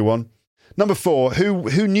welcome, everyone. Number 4,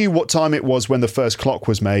 who knew what time it was when the first clock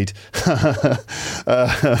was made?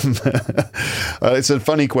 It's a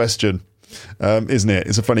funny question, isn't it?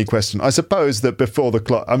 It's a funny question. I suppose that before the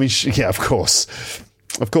clock, yeah, of course,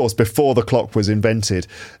 before the clock was invented,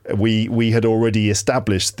 we had already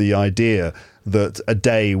established the idea that a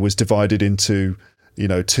day was divided into, 2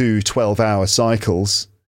 12-hour cycles,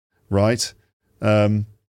 right? And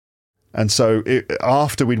so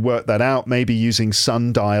after we'd worked that out, maybe using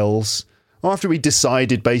sundials, after we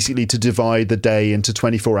decided basically to divide the day into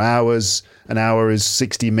 24 hours, an hour is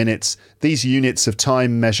 60 minutes, these units of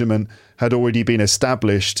time measurement had already been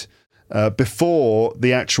established before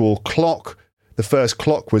the actual clock, the first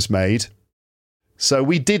clock was made. So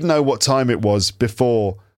we did know what time it was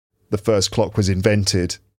before the first clock was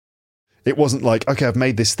invented. It wasn't like, okay, I've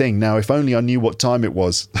made this thing. Now, if only I knew what time it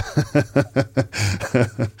was.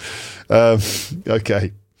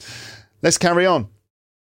 Okay, let's carry on.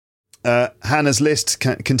 Hannah's list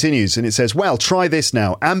continues and it says, well, try this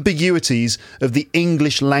now. Ambiguities of the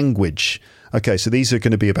English language. Okay, so these are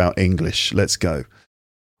going to be about English. Let's go.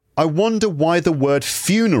 I wonder why the word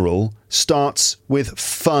funeral starts with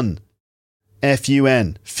fun.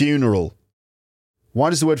 F-U-N, funeral. Why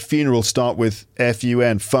does the word funeral start with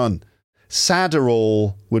F-U-N, fun?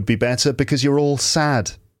 Sadderall would be better because you're all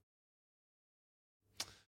sad.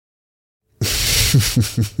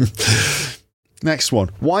 Next one.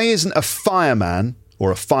 Why isn't a fireman or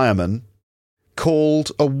a fireman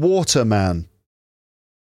called a waterman?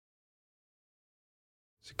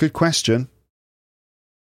 It's a good question.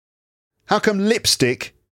 How come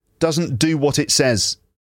lipstick doesn't do what it says?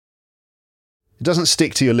 It doesn't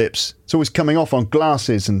stick to your lips. It's always coming off on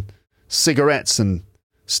glasses and cigarettes and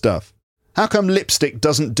stuff. How come lipstick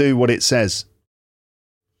doesn't do what it says?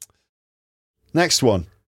 Next one.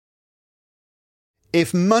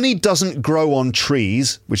 If money doesn't grow on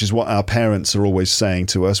trees, which is what our parents are always saying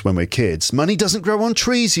to us when we're kids, money doesn't grow on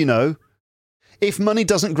trees, you know. If money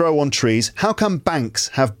doesn't grow on trees, how come banks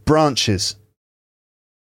have branches?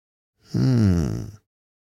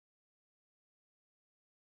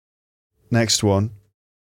 Next one.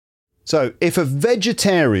 So, if a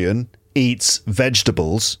vegetarian eats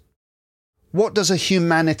vegetables, what does a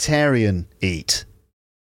humanitarian eat?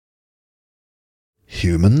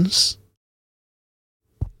 Humans?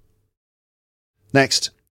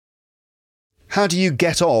 Next. How do you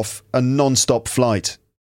get off a non-stop flight?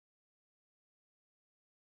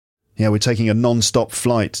 Yeah, we're taking a non-stop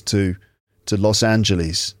flight to Los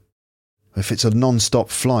Angeles. If it's a non-stop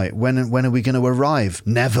flight, when are we going to arrive?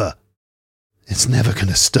 Never. It's never going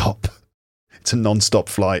to stop. It's a non-stop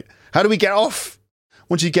flight. How do we get off?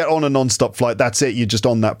 Once you get on a non-stop flight, that's it. You're just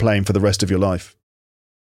on that plane for the rest of your life.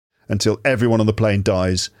 Until everyone on the plane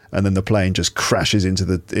dies, and then the plane just crashes into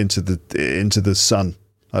the sun.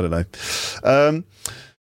 I don't know.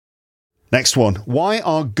 Next one. Why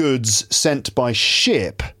are goods sent by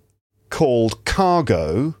ship called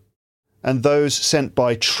cargo, and those sent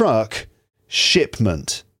by truck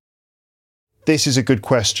shipment? This is a good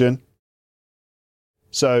question.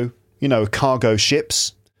 So, cargo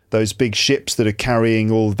ships, those big ships that are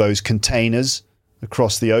carrying all those containers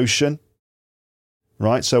across the ocean.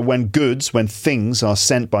 Right, so when things are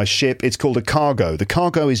sent by ship, it's called a cargo. The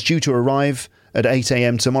cargo is due to arrive at 8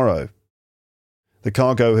 a.m. tomorrow. The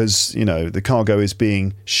cargo is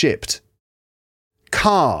being shipped.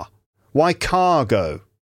 Car. Why cargo?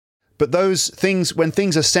 But those things, when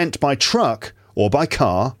things are sent by truck or by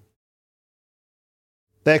car,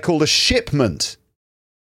 They're called a shipment.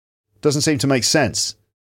 Doesn't seem to make sense.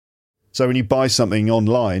 So when you buy something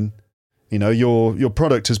online, you know, your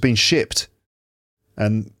product has been shipped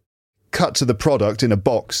and cut to the product in a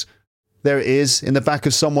box. There it is in the back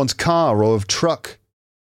of someone's car or of truck.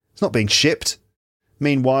 It's not being shipped.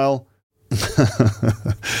 Meanwhile,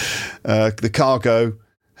 the cargo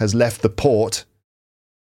has left the port.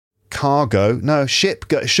 Cargo? No, ship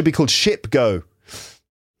go. It should be called ship go.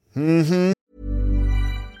 Mm-hmm.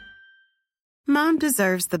 Mom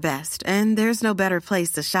deserves the best, and there's no better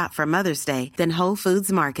place to shop for Mother's Day than Whole Foods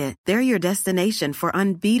Market. They're your destination for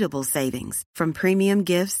unbeatable savings, from premium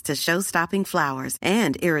gifts to show-stopping flowers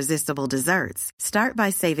and irresistible desserts. Start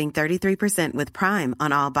by saving 33% with Prime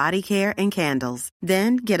on all body care and candles.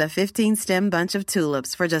 Then get a 15-stem bunch of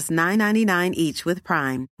tulips for just $9.99 each with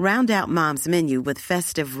Prime. Round out Mom's menu with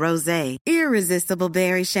festive rosé, irresistible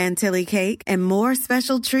berry chantilly cake, and more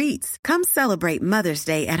special treats. Come celebrate Mother's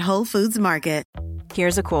Day at Whole Foods Market.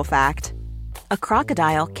 Here's a cool fact. A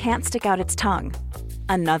crocodile can't stick out its tongue.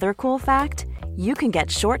 Another cool fact, you can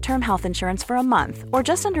get short-term health insurance for a month or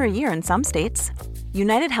just under a year in some states.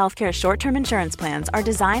 United Healthcare short-term insurance plans are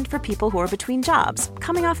designed for people who are between jobs,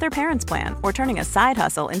 coming off their parents' plan, or turning a side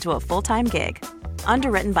hustle into a full-time gig.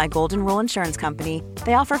 Underwritten by Golden Rule Insurance Company,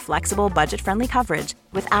 they offer flexible, budget-friendly coverage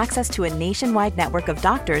with access to a nationwide network of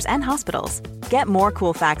doctors and hospitals. Get more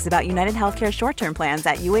cool facts about United Healthcare short-term plans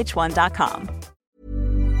at uh1.com.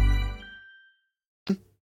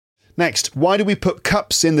 Next, why do we put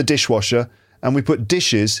cups in the dishwasher and we put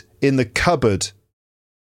dishes in the cupboard?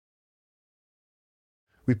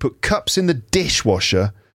 We put cups in the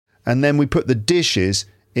dishwasher and then we put the dishes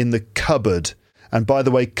in the cupboard. And by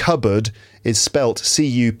the way, cupboard is spelt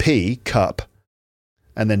C-U-P, cup,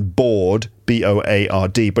 and then board,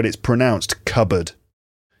 B-O-A-R-D, but it's pronounced cupboard.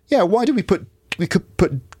 Yeah, why do we could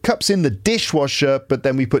put cups in the dishwasher, but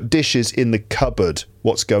then we put dishes in the cupboard?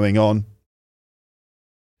 What's going on?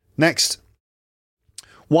 Next,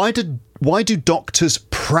 why do doctors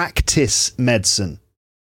practice medicine?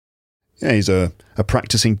 Yeah, he's a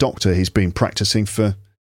practicing doctor. He's been practicing for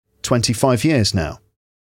 25 years now.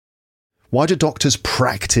 Why do doctors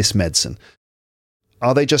practice medicine?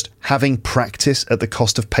 Are they just having practice at the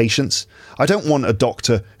cost of patients? I don't want a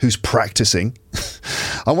doctor who's practicing.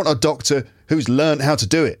 I want a doctor who's learned how to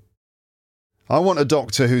do it. I want a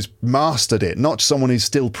doctor who's mastered it, not someone who's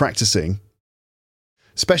still practicing.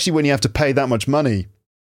 Especially when you have to pay that much money.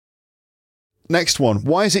 Next one.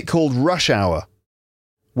 Why is it called rush hour?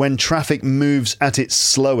 When traffic moves at its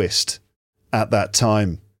slowest at that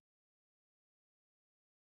time.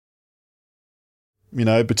 You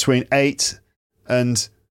know, between 8 and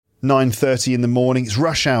 9:30 in the morning, it's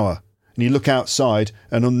rush hour. And you look outside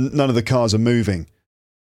and none of the cars are moving.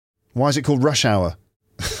 Why is it called rush hour?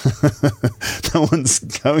 No one's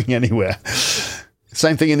going anywhere.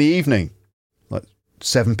 Same thing in the evening. Like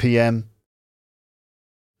 7 p.m.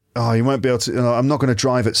 Oh, you won't be able to... I'm not going to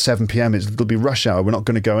drive at 7 p.m. It'll be rush hour. We're not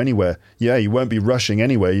going to go anywhere. Yeah, you won't be rushing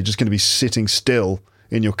anywhere. You're just going to be sitting still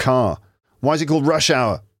in your car. Why is it called rush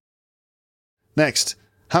hour? Next,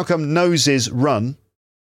 how come noses run?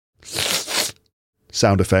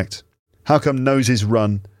 Sound effect. How come noses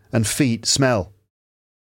run and feet smell?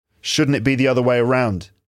 Shouldn't it be the other way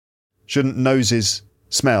around? Shouldn't noses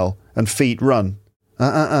smell and feet run?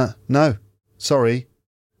 No. Sorry.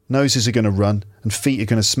 Noses are going to run and feet are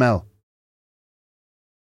going to smell.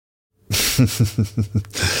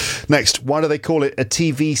 Next, why do they call it a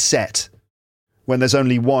TV set when there's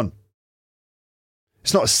only one?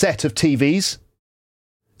 It's not a set of TVs.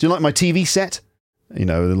 Do you like my TV set? You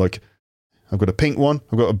know, like, I've got a pink one,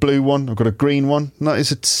 I've got a blue one, I've got a green one. No,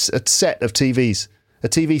 it's a set of TVs. A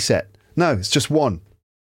TV set. No, it's just one.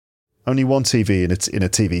 Only one TV in a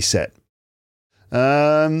TV set.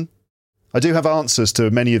 I do have answers to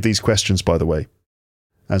many of these questions, by the way,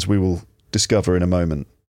 as we will discover in a moment.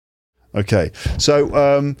 Okay,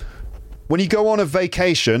 so when you go on a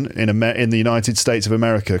vacation in the United States of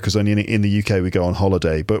America, because only in the UK we go on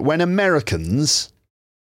holiday, but when Americans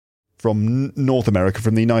from North America,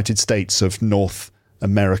 from the United States of North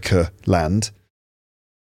America land,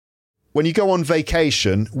 when you go on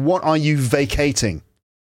vacation, what are you vacating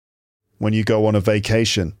when you go on a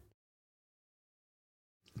vacation?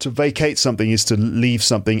 To vacate something is to leave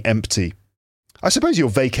something empty. I suppose you're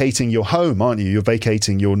vacating your home, aren't you? You're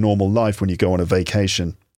vacating your normal life when you go on a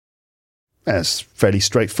vacation. That's fairly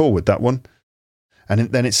straightforward, that one.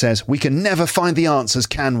 And then it says, we can never find the answers,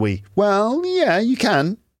 can we? Well, yeah, you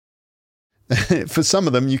can. For some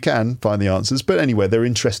of them, you can find the answers. But anyway, they're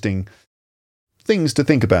interesting things to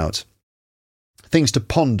think about. Things to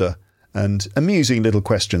ponder and amusing little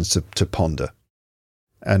questions to ponder.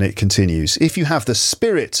 And it continues. If you have the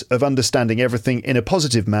spirit of understanding everything in a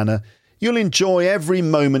positive manner, you'll enjoy every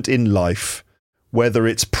moment in life, whether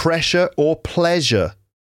it's pressure or pleasure.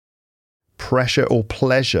 Pressure or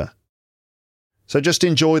pleasure. So just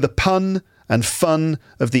enjoy the pun and fun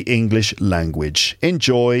of the English language.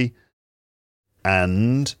 Enjoy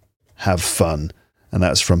and have fun. And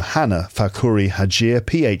that's from Hannah Fakuri Hajir,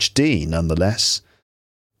 PhD, nonetheless.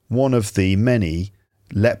 One of the many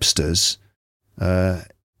Lepsters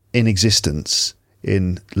in existence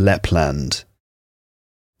in Lapland.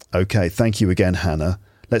 Okay, thank you again, Hannah.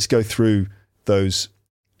 Let's go through those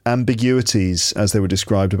ambiguities as they were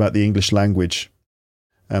described about the English language.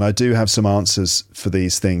 And I do have some answers for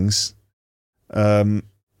these things.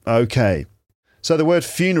 Okay. So the word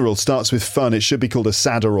funeral starts with fun. It should be called a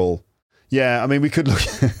sadderal. Yeah, I mean, we could look...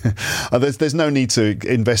 there's no need to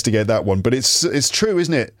investigate that one, but it's true,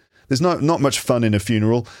 isn't it? There's not much fun in a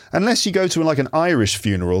funeral, unless you go to like an Irish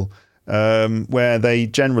funeral, where they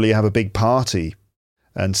generally have a big party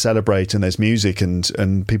and celebrate, and there's music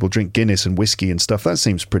and people drink Guinness and whiskey and stuff. That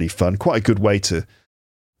seems pretty fun. Quite a good way to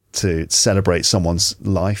celebrate someone's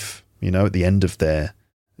life, at the end of their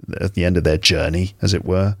journey, as it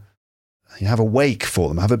were. You have a wake for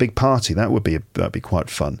them, have a big party. That'd be quite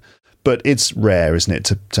fun. But it's rare, isn't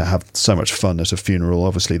it, to have so much fun at a funeral.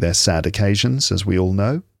 Obviously, they're sad occasions, as we all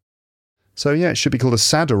know. So yeah, it should be called a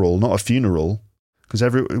sadderal, not a funeral,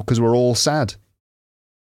 because we're all sad.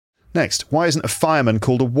 Next, why isn't a fireman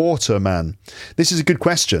called a waterman? This is a good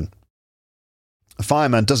question. A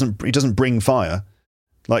fireman doesn't bring fire.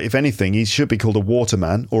 Like, if anything, he should be called a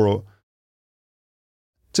waterman, to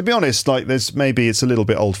be honest, maybe it's a little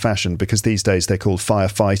bit old-fashioned, because these days they're called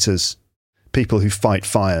firefighters, people who fight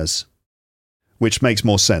fires, which makes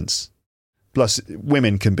more sense. Plus,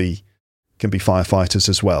 women can be firefighters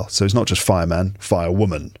as well. So it's not just fireman,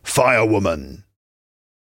 firewoman. Firewoman!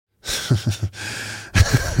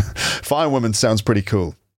 Firewoman sounds pretty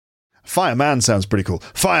cool. Fireman sounds pretty cool.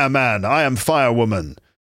 Fireman, I am firewoman.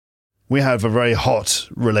 We have a very hot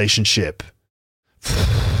relationship.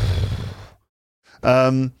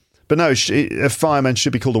 But no, a fireman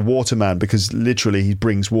should be called a waterman, because literally he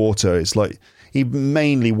brings water. It's like he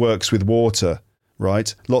mainly works with water,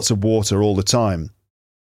 right? Lots of water all the time.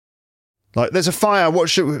 Like, there's a fire. Who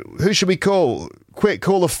should we call? Quick,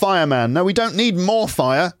 call the fireman. No, we don't need more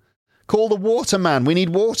fire. Call the waterman. We need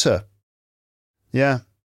water. Yeah.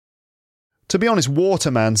 To be honest,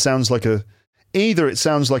 waterman sounds like either it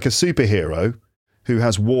sounds like a superhero who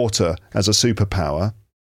has water as a superpower.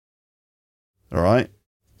 All right.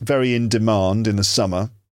 Very in demand in the summer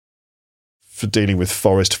for dealing with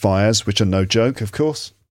forest fires, which are no joke, of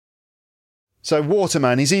course. So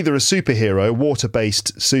Waterman, he's either a superhero,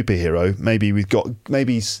 water-based superhero. Maybe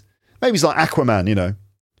he's like Aquaman,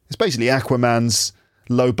 It's basically Aquaman's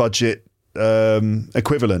low-budget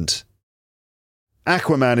equivalent.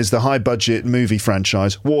 Aquaman is the high-budget movie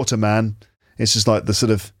franchise. Waterman is just like the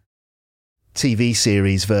sort of TV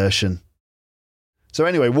series version. So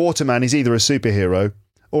anyway, Waterman is either a superhero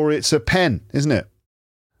or it's a pen, isn't it?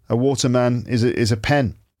 A waterman is a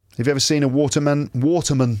pen. Have you ever seen a waterman?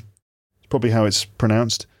 Waterman. Probably how it's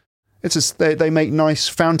pronounced. They make nice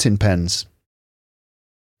fountain pens.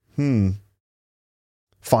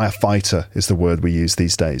 Firefighter is the word we use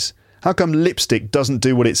these days. How come lipstick doesn't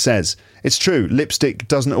do what it says? It's true, lipstick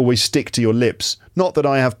doesn't always stick to your lips. Not that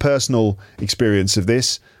I have personal experience of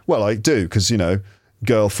this. Well, I do, because,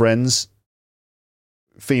 girlfriends,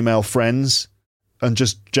 female friends, and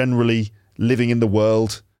just generally living in the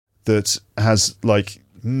world that has,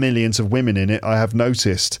 millions of women in it, I have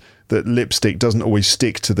noticed that lipstick doesn't always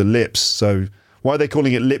stick to the lips. So why are they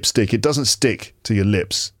calling it lipstick? It doesn't stick to your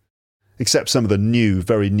lips. Except some of the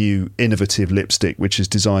very new, innovative lipstick, which is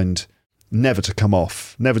designed never to come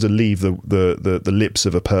off, never to leave the lips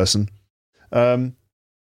of a person. How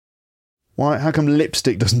come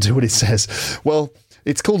lipstick doesn't do what it says? Well,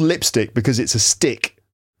 it's called lipstick because it's a stick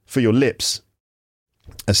for your lips.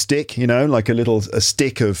 A stick, like a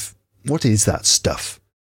stick of... What is that stuff?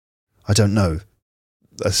 I don't know.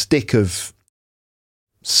 A stick of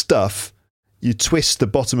stuff. You twist the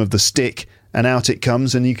bottom of the stick and out it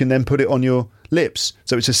comes, and you can then put it on your lips.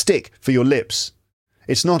 So it's a stick for your lips.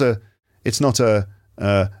 It's not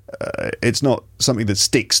something that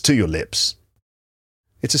sticks to your lips.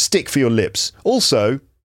 It's a stick for your lips. Also,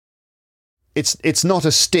 it's not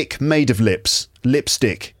a stick made of lips.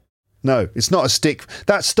 Lipstick. No, it's not a stick.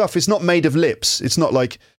 That stuff is not made of lips. It's not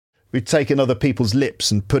like we've taken other people's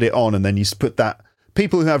lips and put it on, and then you put that.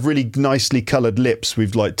 People who have really nicely coloured lips,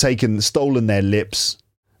 we've stolen their lips,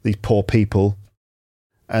 these poor people,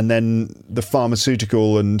 and then the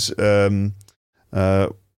pharmaceutical and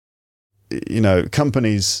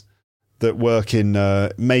companies that work in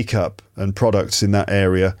makeup and products in that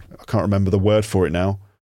area. I can't remember the word for it now.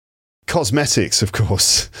 Cosmetics, of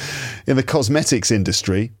course. In the cosmetics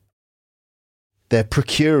industry, they're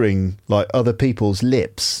procuring like other people's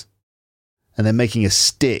lips and they're making a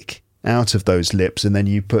stick out of those lips, and then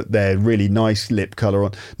you put their really nice lip colour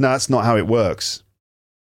on. No, that's not how it works.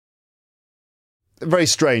 Very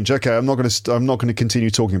strange. Okay, I'm not going to continue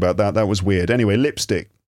talking about that. That was weird. Anyway, lipstick.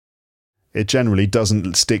 It generally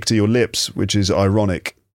doesn't stick to your lips, which is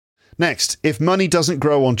ironic. Next, if money doesn't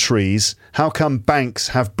grow on trees, how come banks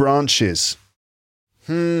have branches?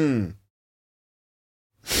 This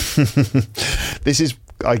is,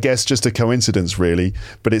 I guess, just a coincidence, really,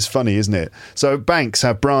 but it's funny, isn't it? So banks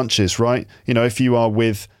have branches, right? You know, if you are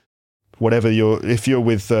with if you're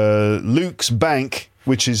with Luke's Bank,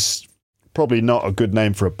 which is probably not a good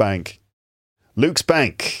name for a bank. Luke's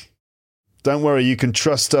Bank. Don't worry, you can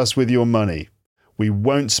trust us with your money. We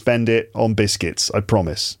won't spend it on biscuits, I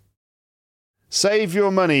promise. Save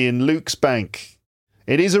your money in Luke's Bank.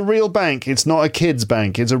 It is a real bank. It's not a kid's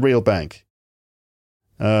bank. It's a real bank.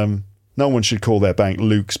 No one should call their bank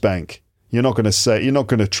Luke's Bank. You're not going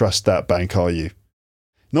to trust that bank, are you?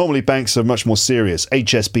 Normally banks are much more serious.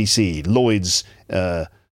 HSBC, Lloyd's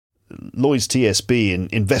TSB,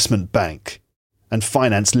 and Investment Bank, and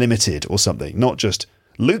Finance Limited or something. Not just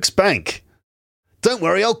Luke's Bank. Don't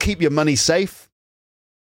worry, I'll keep your money safe.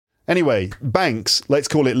 Anyway, banks, let's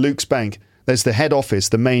call it Luke's Bank. There's the head office,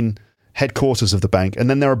 the main headquarters of the bank, and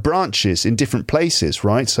then there are branches in different places,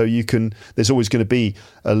 right? So there's always going to be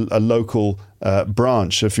a local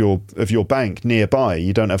branch of your bank nearby.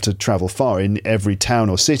 You don't have to travel far. In every town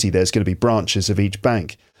or city, there's going to be branches of each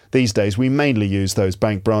bank. These days, we mainly use those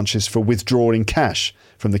bank branches for withdrawing cash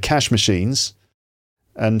from the cash machines,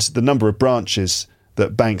 and the number of branches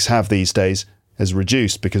that banks have these days has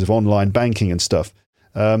reduced because of online banking and stuff.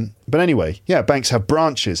 But anyway, yeah, banks have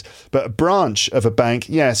branches. But a branch of a bank,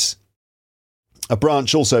 yes, a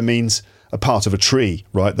branch also means a part of a tree,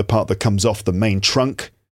 right? The part that comes off the main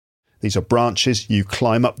trunk. These are branches. You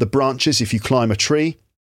climb up the branches if you climb a tree.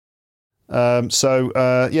 We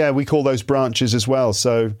call those branches as well.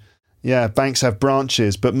 So, yeah, banks have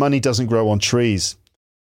branches, but money doesn't grow on trees.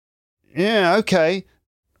 Yeah, okay.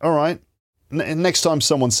 All right. Next time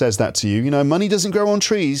someone says that to you, money doesn't grow on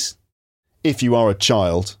trees. If you are a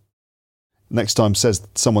child, next time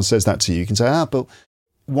someone says that to you, you can say, but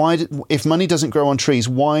if money doesn't grow on trees,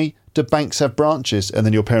 why do banks have branches? And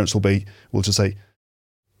then your parents will just say,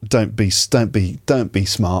 don't be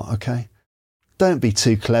smart, okay? Don't be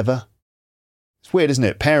too clever. It's weird, isn't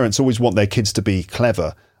it? Parents always want their kids to be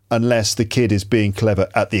clever, unless the kid is being clever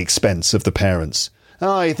at the expense of the parents.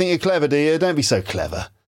 Oh, you think you're clever, do you? Don't be so clever.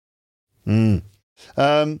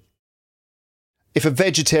 If a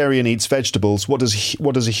vegetarian eats vegetables, what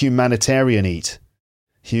does a humanitarian eat?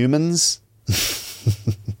 Humans?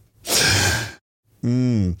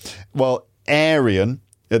 Well, Aryan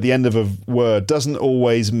at the end of a word doesn't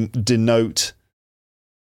always denote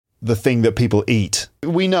the thing that people eat.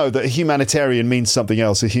 We know that a humanitarian means something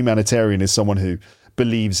else. A humanitarian is someone who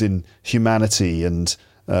believes in humanity and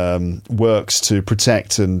works to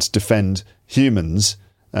protect and defend humans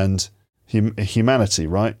and humanity,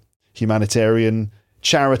 right? Humanitarian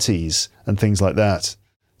charities and things like that.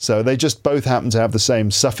 So they just both happen to have the same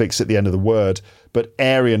suffix at the end of the word, but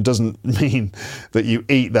Aryan doesn't mean that you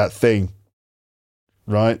eat that thing,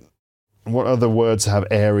 right? What other words have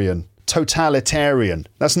Aryan? Totalitarian.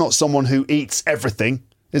 That's not someone who eats everything,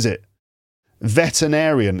 is it?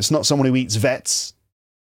 Veterinarian. It's not someone who eats vets.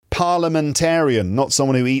 Parliamentarian. Not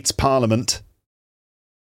someone who eats parliament.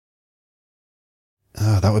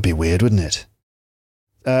 Oh, that would be weird, wouldn't it?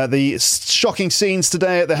 The shocking scenes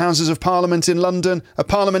today at the Houses of Parliament in London. A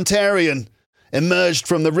parliamentarian emerged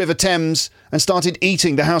from the River Thames and started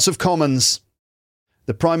eating the House of Commons.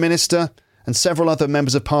 The Prime Minister and several other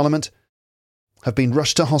members of Parliament have been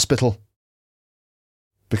rushed to hospital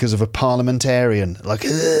because of a parliamentarian, like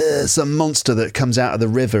some monster that comes out of the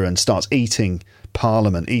river and starts eating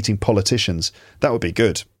Parliament, eating politicians. That would be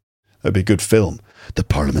good. That would be a good film. The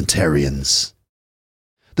Parliamentarians.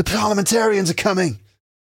 The Parliamentarians are coming.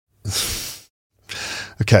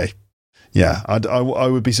 Okay. Yeah, I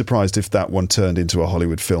would be surprised if that one turned into a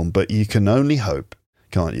Hollywood film, but you can only hope,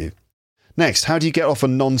 can't you? Next, how do you get off a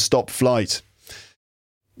non-stop flight?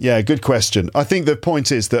 Yeah, good question. I think the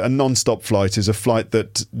point is that a non-stop flight is a flight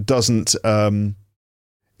that doesn't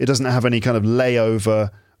have any kind of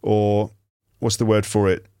layover or, what's the word for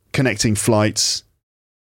it, connecting flights.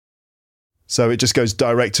 So it just goes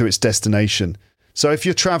direct to its destination. So if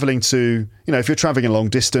you're traveling to, if you're traveling a long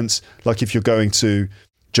distance, like if you're going to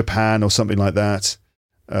Japan or something like that,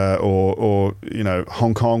 or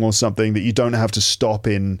Hong Kong or something, that you don't have to stop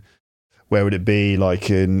in, where would it be, like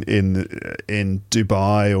in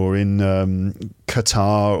Dubai or in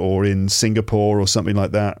Qatar or in Singapore or something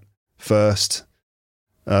like that first.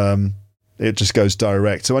 It just goes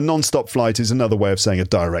direct. So a non-stop flight is another way of saying a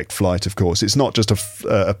direct flight, of course. It's not just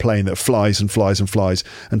a plane that flies and flies and flies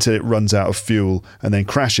until it runs out of fuel and then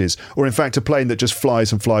crashes. Or in fact, a plane that just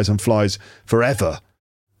flies and flies and flies forever.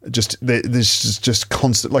 There's just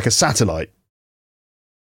constant, like a satellite.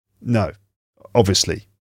 No, obviously.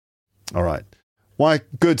 All right. Why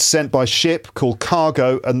goods sent by ship called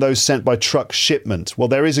cargo and those sent by truck shipment? Well,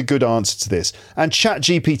 there is a good answer to this. And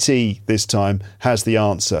ChatGPT this time has the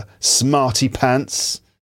answer. Smarty pants.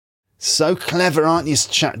 So clever, aren't you,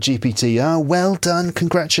 ChatGPT? Oh, well done.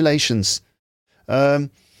 Congratulations. So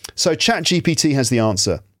ChatGPT has the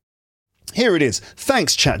answer. Here it is.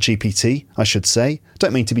 Thanks, ChatGPT, I should say.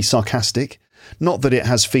 Don't mean to be sarcastic. Not that it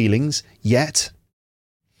has feelings yet.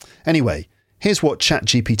 Anyway, here's what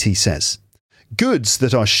ChatGPT says. Goods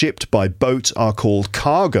that are shipped by boat are called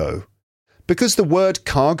cargo because the word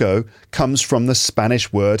cargo comes from the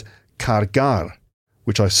Spanish word cargar,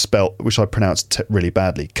 which I pronounced really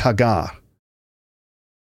badly, cagar.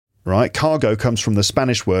 Right? Cargo comes from the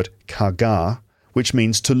Spanish word cargar, which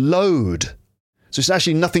means to load. So it's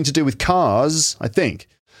actually nothing to do with cars, I think.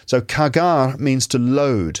 So cargar means to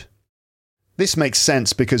load. This makes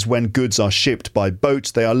sense because when goods are shipped by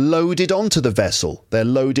boat, they are loaded onto the vessel. They're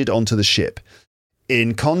loaded onto the ship.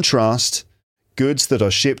 In contrast, goods that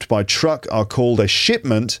are shipped by truck are called a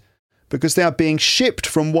shipment because they are being shipped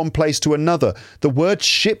from one place to another. The word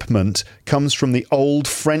shipment comes from the old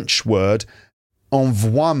French word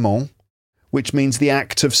envoiement, which means the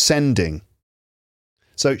act of sending.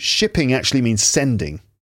 So shipping actually means sending.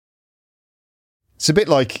 It's a bit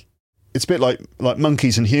like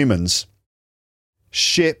monkeys and humans.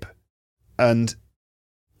 Ship and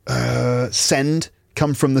send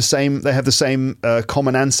come from the same, they have the same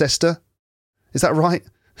common ancestor. Is that right?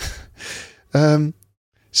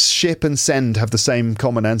 Ship and send have the same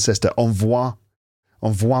common ancestor.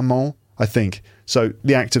 Envoiement, I think. So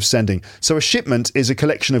the act of sending. So a shipment is a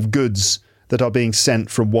collection of goods that are being sent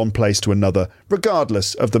from one place to another,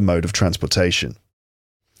 regardless of the mode of transportation.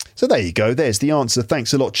 So there you go. There's the answer.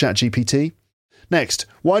 Thanks a lot, ChatGPT. Next,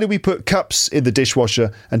 why do we put cups in the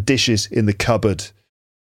dishwasher and dishes in the cupboard?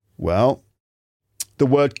 Well, the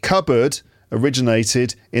word cupboard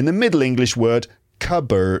originated in the Middle English word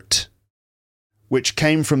cupboard, which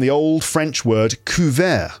came from the old French word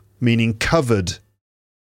couvert, meaning covered.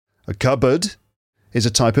 A cupboard is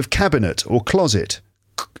a type of cabinet or closet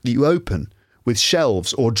that you open with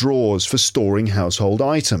shelves or drawers for storing household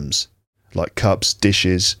items, like cups,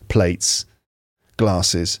 dishes, plates,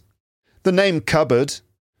 glasses. The name cupboard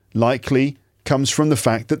likely comes from the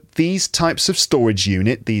fact that these types of storage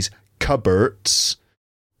unit, these cupboards,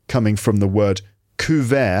 coming from the word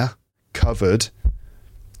couvert,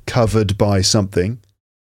 covered by something.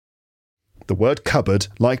 The word cupboard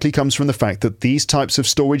likely comes from the fact that these types of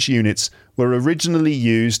storage units were originally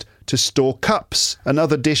used to store cups and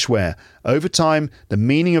other dishware. Over time, the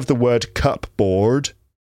meaning of the word cupboard,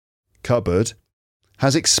 cupboard,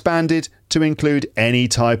 has expanded to include any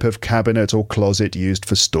type of cabinet or closet used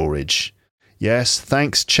for storage. Yes,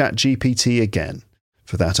 thanks ChatGPT again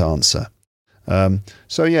for that answer.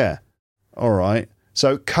 So yeah, all right.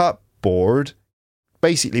 So cupboard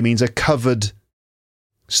basically means a covered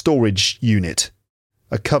storage unit.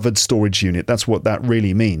 A covered storage unit. That's what that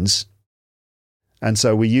really means. And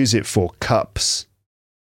so we use it for cups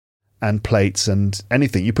and plates and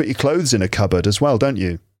anything. You put your clothes in a cupboard as well, don't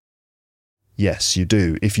you? Yes, you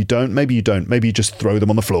do. If you don't, maybe you don't. Maybe you just throw them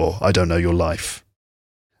on the floor. I don't know your life.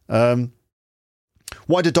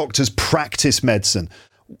 Why do doctors practice medicine?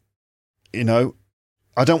 You know,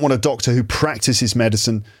 I don't want a doctor who practices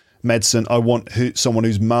medicine. I want someone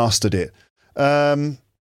who's mastered it. I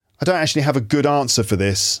don't actually have a good answer for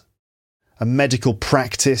this. A medical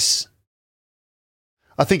practice.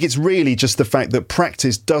 I think it's really just the fact that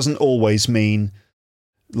practice doesn't always mean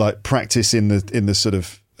like practice in the sort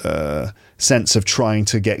of sense of trying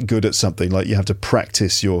to get good at something. Like you have to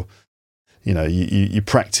practice you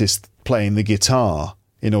practice playing the guitar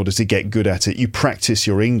in order to get good at it. You practice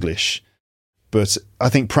your English. But I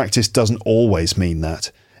think practice doesn't always mean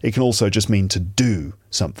that. It can also just mean to do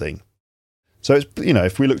something. So, it's,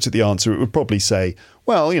 if we looked at the answer, it would probably say,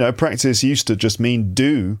 well, practice used to just mean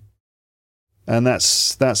do. And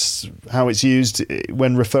that's how it's used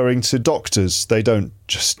when referring to doctors.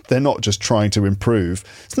 They're not just trying to improve.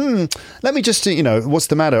 Let me just, what's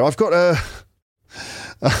the matter? I've got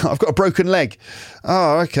a broken leg.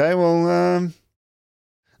 Oh, okay. Well,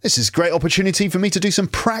 this is a great opportunity for me to do some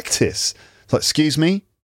practice. It's like, excuse me?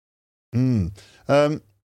 Why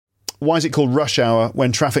is it called rush hour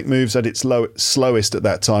when traffic moves at its slowest at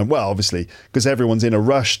that time? Well, obviously, because everyone's in a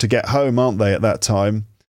rush to get home, aren't they, at that time?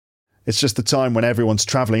 It's just the time when everyone's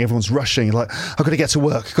travelling, everyone's rushing, like, I've got to get to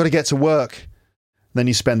work. Then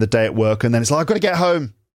you spend the day at work, and then it's like, I've got to get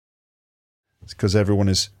home. It's because everyone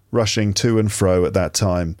is rushing to and fro at that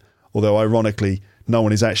time. Although, ironically, no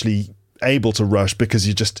one is actually able to rush because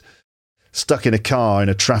you're just stuck in a car in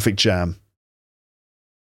a traffic jam.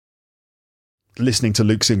 Listening to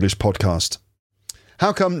Luke's English podcast.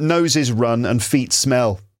 How come noses run and feet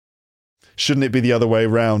smell? Shouldn't it be the other way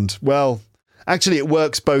round? Well, actually it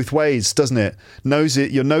works both ways, doesn't it?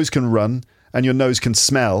 Your nose can run and your nose can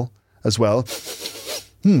smell as well.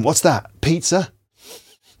 What's that? Pizza?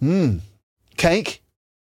 Cake?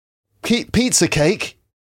 Pizza cake?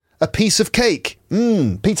 A piece of cake?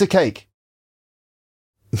 Pizza cake.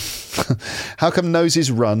 How come noses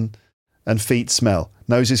run and feet smell?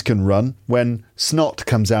 Noses can run when snot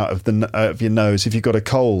comes out of your nose. If you've got a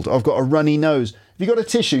cold, I've got a runny nose. Have you got a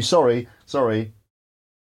tissue? Sorry.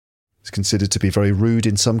 It's considered to be very rude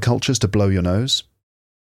in some cultures to blow your nose.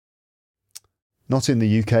 Not in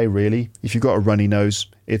the UK, really. If you've got a runny nose,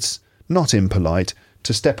 it's not impolite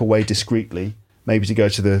to step away discreetly, maybe to go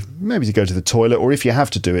to the toilet, or if you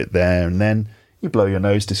have to do it there and then, you blow your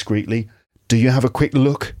nose discreetly. Do you have a quick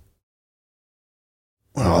look?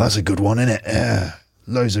 Oh, that's a good one, isn't it? Yeah.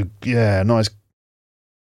 Nice.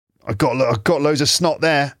 I got loads of snot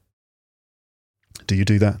there. Do you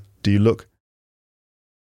do that? Do you look?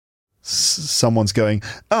 Someone's going,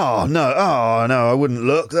 oh no, I wouldn't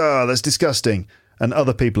look. Oh, that's disgusting. And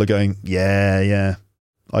other people are going, yeah,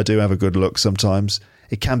 I do have a good look sometimes.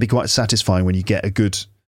 It can be quite satisfying when you get a good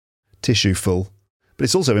tissue full. But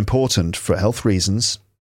it's also important for health reasons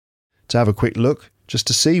to have a quick look just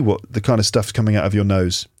to see what the kind of stuff's coming out of your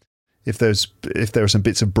nose. If there are some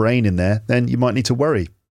bits of brain in there, then you might need to worry.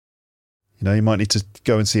 You might need to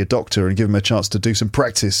go and see a doctor and give him a chance to do some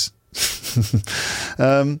practice.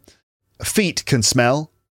 Feet can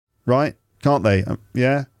smell, right? Can't they?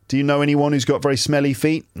 Yeah. Do you know anyone who's got very smelly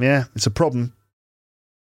feet? Yeah, it's a problem.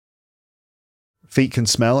 Feet can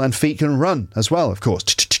smell and feet can run as well, of course.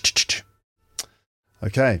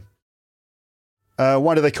 Okay.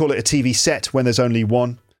 Why do they call it a TV set when there's only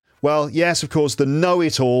one? Well, yes, of course, the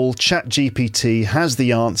know-it-all ChatGPT has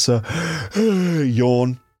the answer.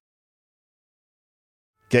 Yawn.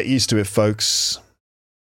 Get used to it, folks.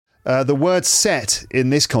 The word set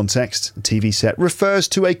in this context, TV set, refers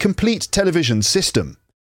to a complete television system,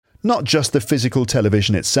 not just the physical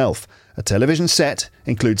television itself. A television set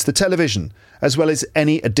includes the television, as well as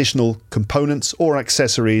any additional components or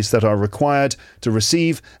accessories that are required to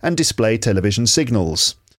receive and display television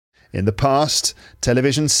signals. In the past,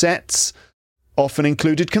 television sets often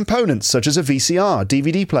included components such as a VCR,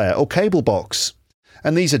 DVD player, or cable box.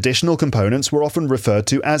 And these additional components were often referred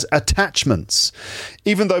to as attachments.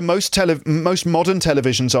 Even though most modern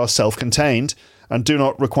televisions are self-contained and do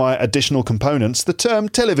not require additional components, the term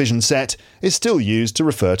television set is still used to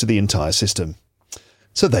refer to the entire system.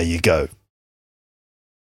 So there you go.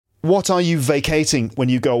 What are you vacating when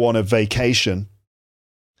you go on a vacation?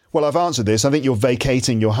 Well, I've answered this. I think you're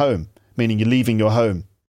vacating your home, meaning you're leaving your home,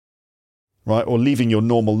 right? Or leaving your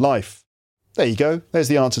normal life. There you go. There's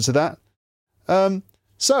the answer to that.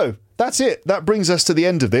 So that's it. That brings us to the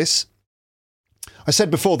end of this. I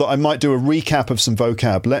said before that I might do a recap of some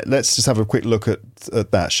vocab. Let's just have a quick look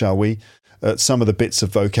at that, shall we? At some of the bits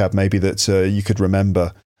of vocab maybe that you could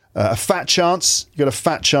remember. A fat chance. You got a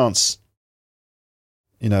fat chance.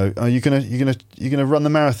 Are you gonna run the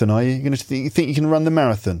marathon? Are you? You think you can run the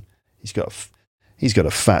marathon? He's got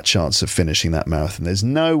a fat chance of finishing that marathon. There's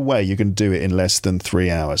no way you can do it in less than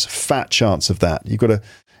 3 hours. Fat chance of that. You've got to,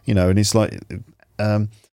 and it's like,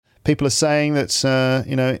 people are saying that,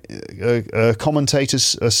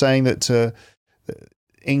 commentators are saying that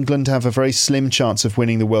England have a very slim chance of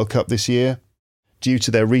winning the World Cup this year due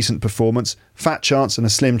to their recent performance. Fat chance and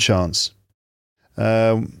a slim chance.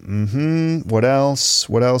 What else?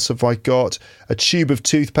 What else have I got? A tube of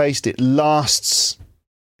toothpaste. It lasts.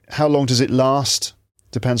 How long does it last?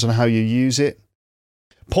 Depends on how you use it.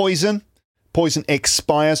 Poison. Poison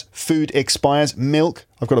expires. Food expires. Milk.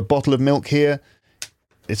 I've got a bottle of milk here.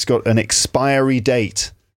 It's got an expiry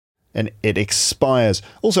date. And it expires.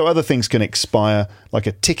 Also, other things can expire. Like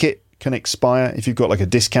a ticket can expire. If you've got like a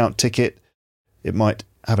discount ticket, It might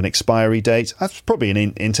have an expiry date. That's probably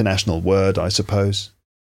an international word, I suppose.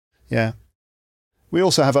 Yeah. We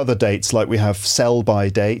also have other dates, like we have sell-by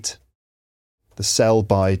date, the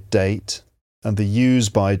sell-by date, and the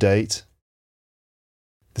use-by date.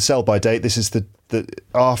 The sell-by date, this is the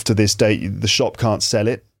after this date, the shop can't sell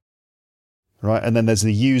it. Right? And then there's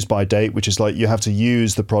the use-by date, which is like you have to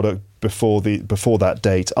use the product before that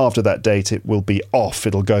date. After that date, it will be off.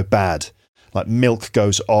 It'll go bad. Like milk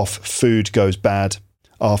goes off, food goes bad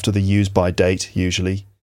after the use-by date, usually.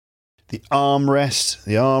 The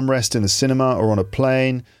armrest in the cinema or on a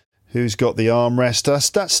plane. Who's got the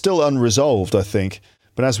armrest? That's still unresolved, I think.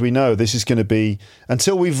 But as we know, this is going to be,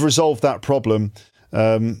 until we've resolved that problem,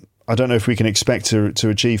 I don't know if we can expect to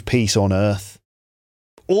achieve peace on Earth.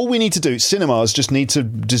 All we need to do, cinemas just need to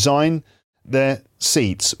design their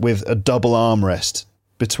seats with a double armrest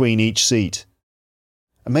between each seat.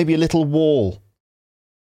 And maybe a little wall.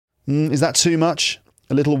 Is that too much?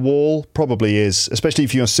 A little wall? Probably is. Especially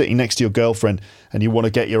if you're sitting next to your girlfriend and you want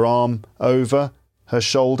to get your arm over her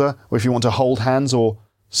shoulder, or if you want to hold hands or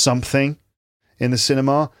something in the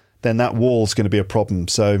cinema, then that wall's going to be a problem.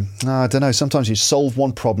 So, I don't know, sometimes you solve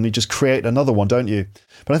one problem, you just create another one, don't you?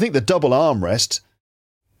 But I think the double armrest,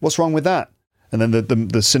 what's wrong with that? And then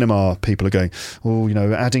the cinema people are going, oh,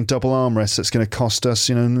 adding double armrests, that's going to cost us,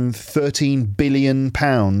 £13 billion.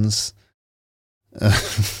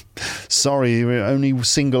 Sorry, only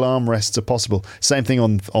single armrests are possible. Same thing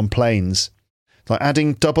on planes. Like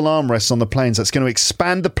adding double armrests on the planes, that's going to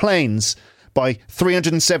expand the planes by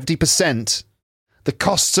 370%. The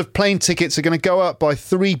costs of plane tickets are going to go up by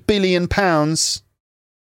 £3 billion.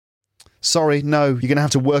 Sorry, no, you're going to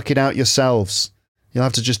have to work it out yourselves. You'll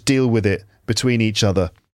have to just deal with it between each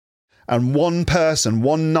other. And one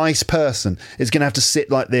nice person, is going to have to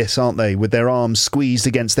sit like this, aren't they? With their arms squeezed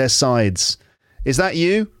against their sides. Is that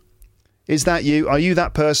you? Is that you? Are you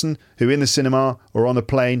that person who in the cinema or on a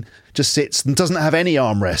plane just sits and doesn't have any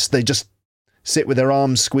armrest? They just sit with their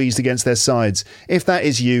arms squeezed against their sides. If that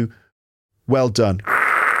is you, well done.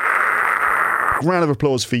 Round of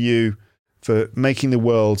applause for you for making the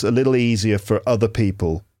world a little easier for other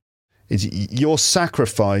people. Your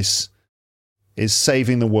sacrifice is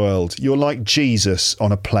saving the world. You're like Jesus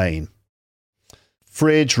on a plane.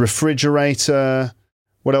 Fridge, refrigerator.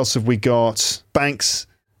 What else have we got? Banks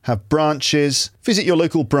have branches. Visit your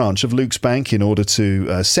local branch of Luke's Bank in order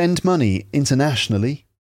to send money internationally.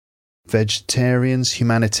 Vegetarians,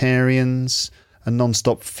 humanitarians, a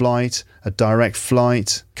non-stop flight, a direct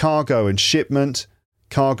flight, cargo and shipment.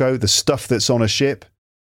 Cargo, the stuff that's on a ship.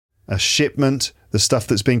 A shipment, the stuff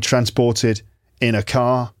that's being transported in a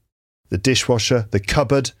car. The dishwasher, the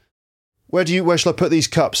cupboard. Where shall I put these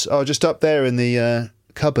cups? Oh, just up there in the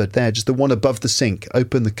cupboard there, just the one above the sink.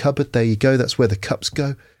 Open the cupboard, there you go. That's where the cups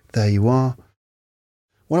go. There you are.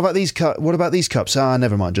 What about these cups?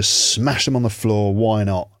 Never mind. Just smash them on the floor. Why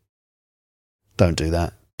not? Don't do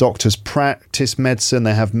that. Doctors practice medicine.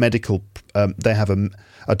 They have medical.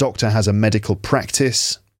 A doctor has a medical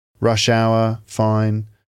practice. Rush hour, fine.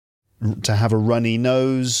 To have a runny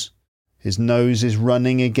nose. His nose is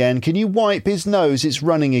running again. Can you wipe his nose? It's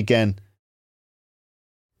running again.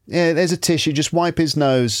 Yeah, there's a tissue. Just wipe his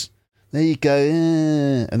nose. There you go.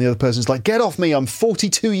 And the other person's like, get off me. I'm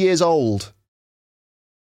 42 years old.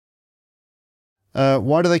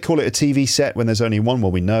 Why do they call it a TV set when there's only one?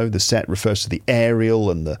 Well, we know the set refers to the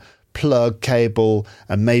aerial and the plug cable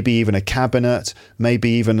and maybe even a cabinet, maybe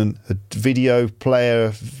even a video player,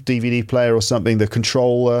 DVD player or something, the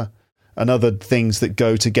controller and other things that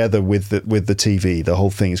go together with the TV. The whole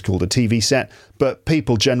thing is called a TV set, but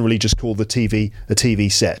people generally just call the TV a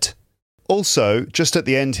TV set. Also, just at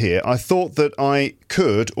the end here, I thought that I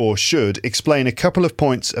could or should explain a couple of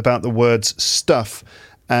points about the words stuff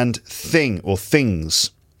and thing or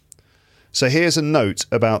things. So here's a note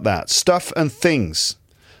about that. Stuff and things.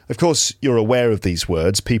 Of course, you're aware of these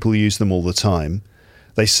words. People use them all the time.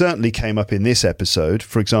 They certainly came up in this episode.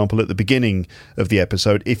 For example, at the beginning of the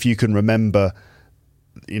episode, if you can remember,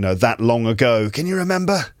 that long ago. Can you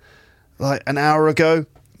remember? Like an hour ago,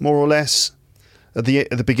 more or less? At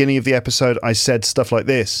the beginning of the episode, I said stuff like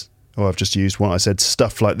this. Oh, I've just used one. I said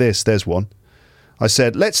stuff like this. There's one. I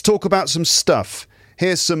said, let's talk about some stuff.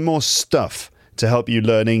 Here's some more stuff to help you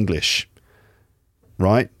learn English.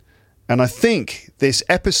 Right? And I think this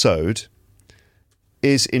episode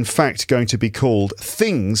is in fact going to be called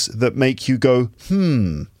Things That Make You Go,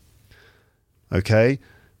 Okay?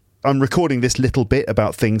 I'm recording this little bit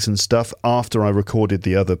about things and stuff after I recorded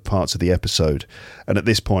the other parts of the episode. And at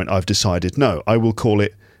this point, I've decided, no, I will call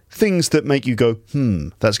it Things That Make You Go,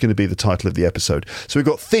 That's going to be the title of the episode. So we've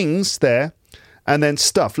got things there, and then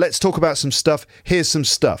stuff. Let's talk about some stuff. Here's some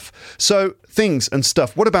stuff. So things and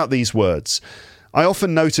stuff. What about these words? I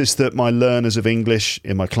often notice that my learners of English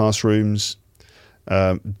in my classrooms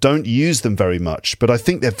don't use them very much, but I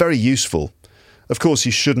think they're very useful. Of course,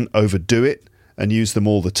 you shouldn't overdo it and use them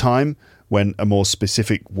all the time when a more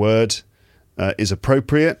specific word is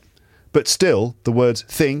appropriate. But still, the words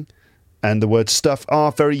thing and the word stuff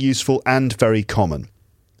are very useful and very common.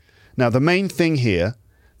 Now, the main thing here,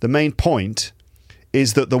 the main point,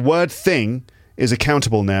 is that the word thing is a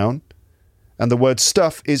countable noun and the word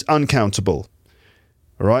stuff is uncountable.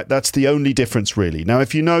 All right, that's the only difference really. Now,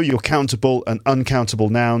 if you know your countable and uncountable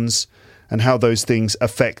nouns and how those things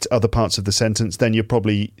affect other parts of the sentence, then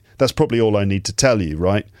that's probably all I need to tell you,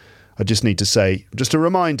 right? I just need to say, just a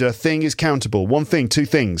reminder, thing is countable. One thing, two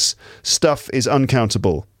things. Stuff is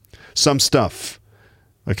uncountable. Some stuff.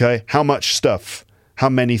 Okay, how much stuff? How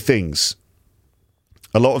many things?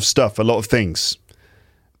 A lot of stuff, a lot of things.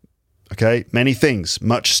 Okay, many things,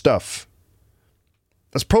 much stuff.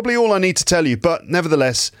 That's probably all I need to tell you, but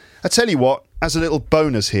nevertheless, I tell you what, as a little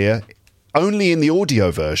bonus here, only in the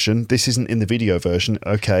audio version, this isn't in the video version,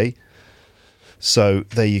 okay. So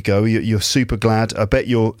there you go, you're super glad. I bet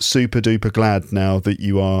you're super duper glad now that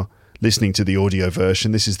you are listening to the audio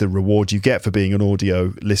version. This is the reward you get for being an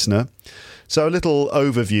audio listener. So a little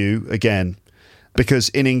overview again, because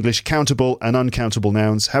in English, countable and uncountable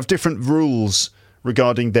nouns have different rules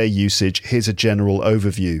regarding their usage. Here's a general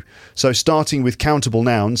overview. So starting with countable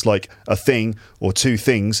nouns like a thing or two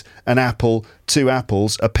things, an apple, two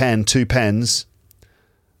apples, a pen, two pens,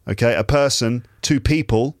 okay, a person, two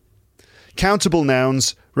people. Countable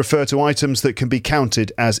nouns refer to items that can be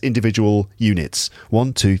counted as individual units.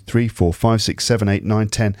 1, 2, 3, 4, 5, 6, 7, 8, 9,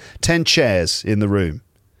 10. 10 chairs in the room.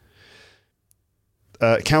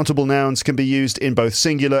 Countable nouns can be used in both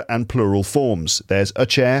singular and plural forms. There's a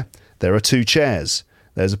chair, there are two chairs.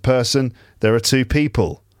 There's a person, there are two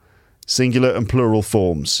people. Singular and plural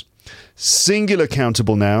forms. Singular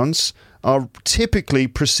countable nouns are typically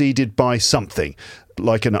preceded by something,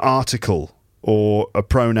 like an article or a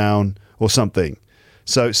pronoun or something.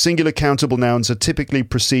 So singular countable nouns are typically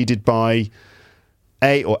preceded by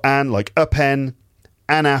a or an, like a pen,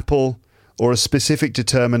 an apple, or a specific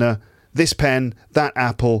determiner, this pen, that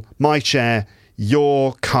apple, my chair,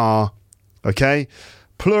 your car. Okay?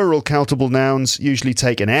 Plural countable nouns usually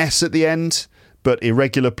take an S at the end, but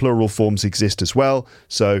irregular plural forms exist as well.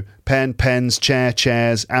 So pen, pens, chair,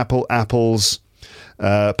 chairs, apple, apples,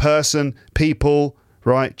 person, people,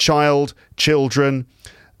 right? Child, children,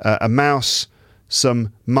 a mouse,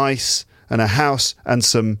 some mice, and a house and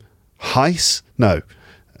some heis? No.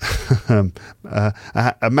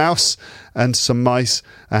 A mouse and some mice,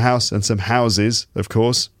 a house and some houses, of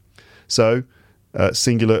course. So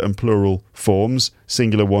singular and plural forms.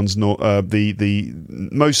 Singular ones, the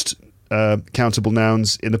most countable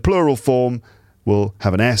nouns in the plural form will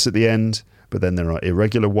have an S at the end, but then there are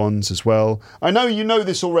irregular ones as well. I know you know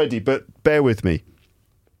this already, but bear with me.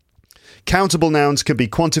 Countable nouns can be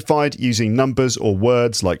quantified using numbers or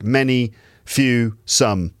words like many, few,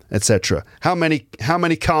 some, etc. How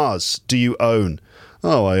many cars do you own?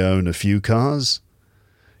 Oh, I own a few cars.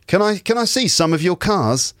 Can I see some of your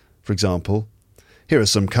cars, for example? Here are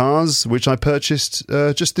some cars which I purchased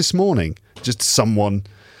just this morning. Just someone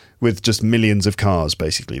with just millions of cars,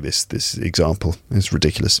 basically, this example. It's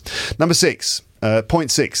ridiculous. Number 6,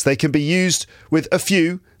 point 6. They can be used with a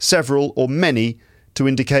few, several, or many to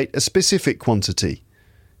indicate a specific quantity.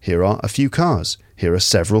 Here are a few cars. Here are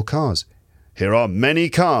several cars. Here are many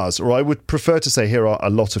cars, or I would prefer to say here are a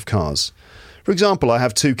lot of cars. For example, I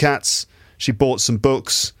have 2 cats. She bought some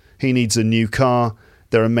books. He needs a new car.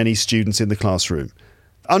 There are many students in the classroom.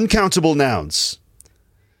 Uncountable nouns.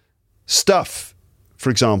 Stuff, for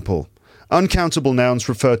example. Uncountable nouns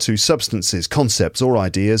refer to substances, concepts, or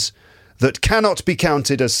ideas that cannot be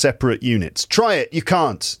counted as separate units. Try it, you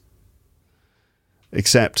can't.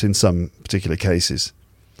 Except in some particular cases.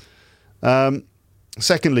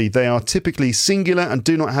 Secondly, they are typically singular and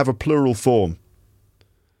do not have a plural form.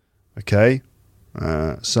 Okay?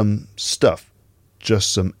 Some stuff.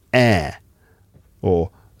 Just some air.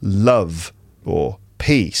 Or love. Or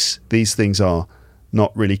peace. These things are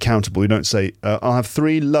not really countable. You don't say, I'll have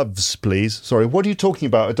 3 loves, please. Sorry, what are you talking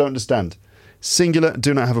about? I don't understand. Singular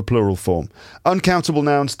do not have a plural form. Uncountable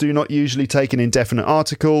nouns do not usually take an indefinite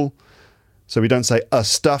article. So we don't say a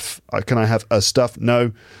stuff. Can I have a stuff?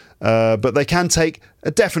 No. But they can take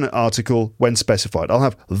a definite article when specified. I'll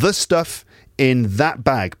have the stuff in that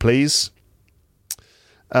bag, please.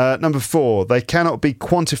 Number 4, they cannot be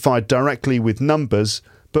quantified directly with numbers,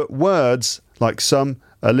 but words like some,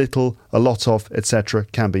 a little, a lot of, etc.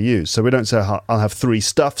 can be used. So we don't say, I'll have 3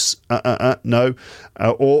 stuffs, no.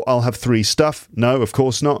 Or I'll have 3 stuff, no, of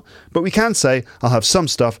course not. But we can say, I'll have some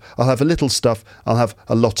stuff, I'll have a little stuff, I'll have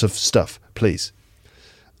a lot of stuff, please.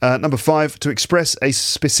 Number 5, to express a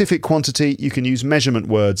specific quantity, you can use measurement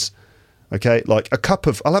words. Okay, like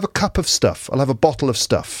I'll have a cup of stuff, I'll have a bottle of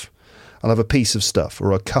stuff, I'll have a piece of stuff,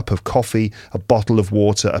 or a cup of coffee, a bottle of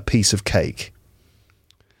water, a piece of cake.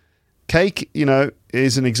 Cake,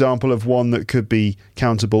 is an example of one that could be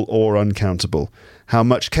countable or uncountable. How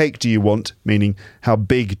much cake do you want? Meaning, how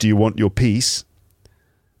big do you want your piece?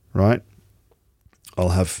 Right? I'll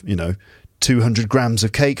have, 200 grams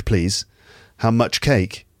of cake, please. How much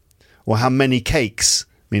cake? Or how many cakes?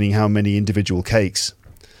 Meaning, how many individual cakes?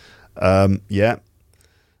 Yeah.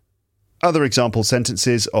 Other example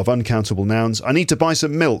sentences of uncountable nouns. I need to buy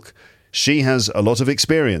some milk. She has a lot of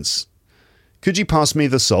experience. Could you pass me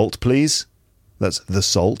the salt, please? That's the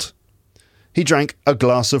salt. He drank a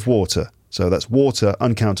glass of water. So that's water,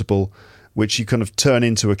 uncountable, which you kind of turn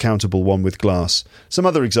into a countable one with glass. Some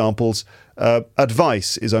other examples.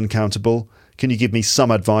 Advice is uncountable. Can you give me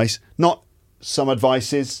some advice? Not some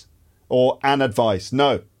advices or an advice.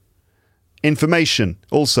 No. Information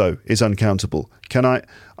also is uncountable.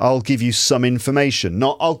 I'll give you some information.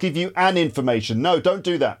 Not I'll give you an information. No, don't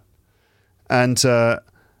do that. And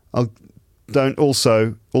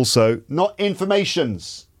not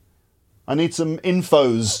informations. I need some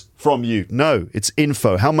infos from you. No, it's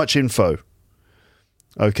info. How much info?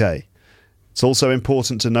 Okay. It's also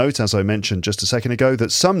important to note, as I mentioned just a second ago,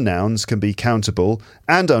 that some nouns can be countable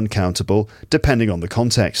and uncountable depending on the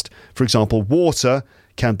context. For example, water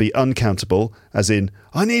can be uncountable, as in,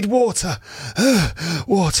 I need water.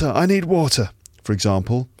 Water, I need water, for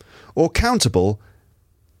example. Or countable,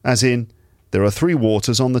 as in, there are 3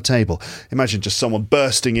 waters on the table. Imagine just someone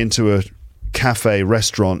bursting into a cafe,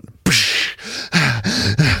 restaurant.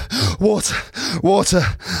 Water, water,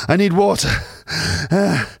 I need water.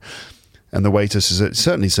 And the waiter says,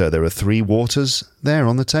 certainly, sir, there are 3 waters there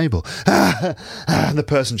on the table. And the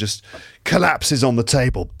person just collapses on the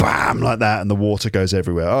table, bam, like that, and the water goes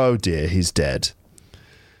everywhere. Oh dear, he's dead.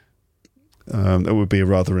 That would be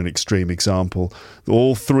rather an extreme example.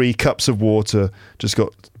 All 3 cups of water just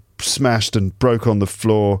got smashed and broke on the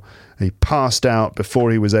floor. And he passed out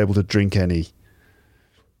before he was able to drink any.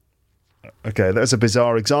 Okay, that's a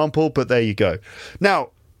bizarre example, but there you go.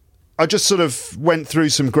 Now, I just sort of went through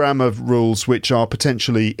some grammar rules which are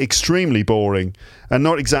potentially extremely boring and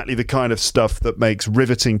not exactly the kind of stuff that makes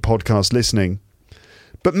riveting podcast listening.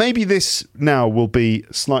 But maybe this now will be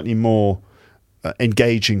slightly more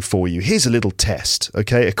engaging for you. Here's a little test,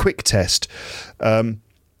 okay? A quick test. I'm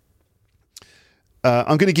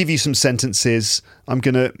going to give you some sentences. I'm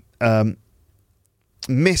going to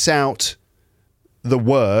miss out the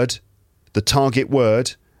word, the target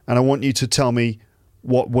word, and I want you to tell me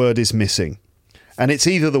what word is missing. And it's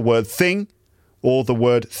either the word thing, or the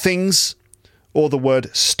word things, or the word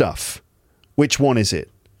stuff. Which one is it?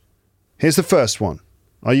 Here's the first one.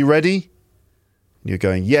 Are you ready? You're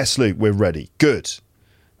going, yes, Luke, we're ready. Good.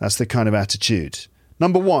 That's the kind of attitude.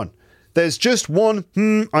 Number 1. There's just one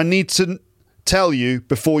I need to tell you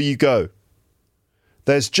before you go.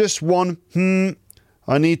 There's just one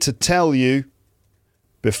I need to tell you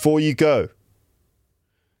before you go.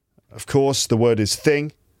 Of course, the word is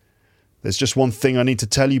thing. There's just one thing I need to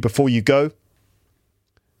tell you before you go.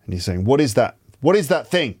 And you're saying, what is that? What is that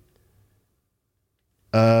thing?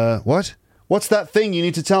 What? What's that thing you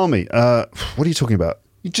need to tell me? What are you talking about?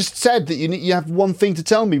 You just said that you have one thing to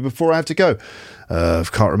tell me before I have to go. I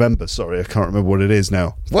can't remember. Sorry, I can't remember what it is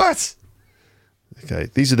now. What? Okay,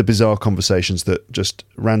 these are the bizarre conversations that just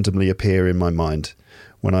randomly appear in my mind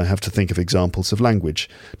when I have to think of examples of language.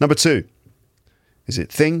 Number 2. Is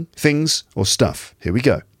it thing, things, or stuff? Here we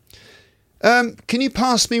go. Can you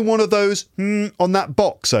pass me one of those on that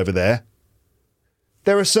box over there?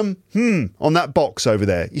 There are some on that box over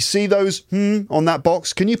there. You see those on that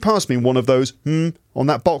box? Can you pass me one of those on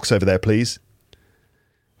that box over there, please?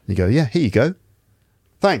 You go, yeah, here you go.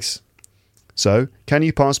 Thanks. So, can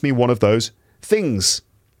you pass me one of those things?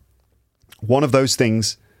 One of those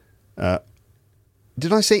things.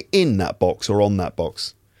 Did I say in that box or on that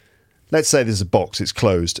box? Let's say there's a box, it's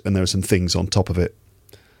closed, and there are some things on top of it.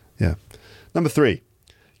 Yeah. Number 3.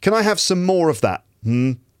 Can I have some more of that?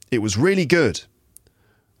 It was really good.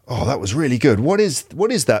 Oh, that was really good. What is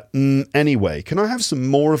that anyway? Can I have some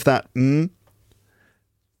more of that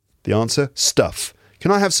The answer, stuff.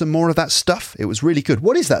 Can I have some more of that stuff? It was really good.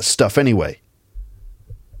 What is that stuff anyway?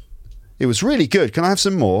 It was really good. Can I have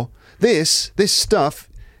some more? This stuff,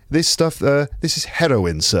 this is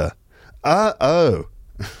heroin, sir. Oh.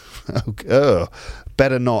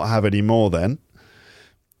 Better not have any more then.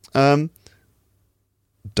 Don't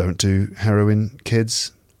do heroin,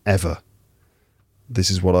 kids, ever. This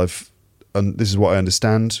is what I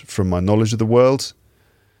understand from my knowledge of the world.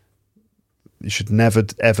 You should never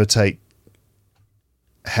ever take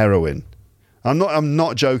heroin. I'm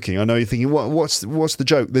not joking. I know you're thinking, what's the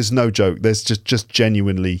joke? There's no joke. There's just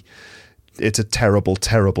genuinely, it's a terrible,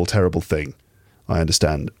 terrible, terrible thing. I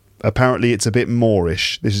understand. Apparently it's a bit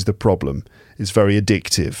Moorish. This is the problem. It's very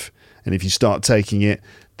addictive. And if you start taking it,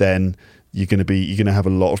 then you're going to have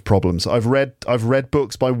a lot of problems. I've read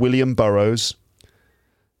books by William Burroughs,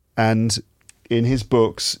 and in his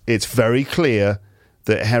books it's very clear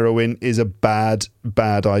that heroin is a bad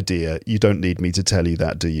idea. You don't need me to tell you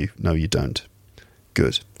that, do you? No, you don't.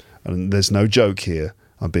 Good. And there's no joke here.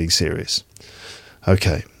 I'm being serious.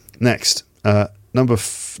 Okay. Next. Number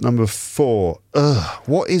 4.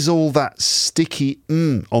 What is all that sticky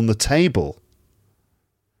on the table?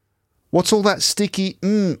 What's all that sticky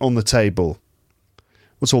on the table?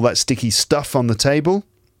 What's all that sticky stuff on the table?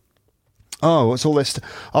 Oh, what's all this?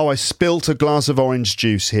 I spilt a glass of orange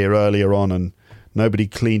juice here earlier on and nobody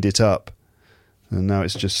cleaned it up. And now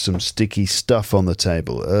it's just some sticky stuff on the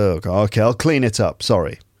table. Oh, okay, I'll clean it up.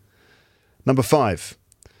 Sorry. Number 5.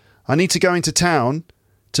 I need to go into town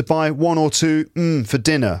to buy 1 or 2 for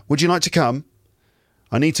dinner. Would you like to come?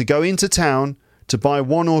 I need to go into town to buy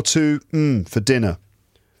 1 or 2 for dinner.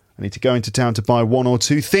 I need to go into town to buy 1 or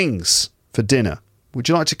 2 things for dinner. Would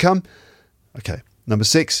you like to come? Okay. Number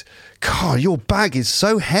 6. God, your bag is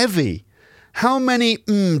so heavy. How many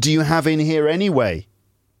do you have in here anyway?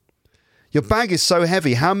 Your bag is so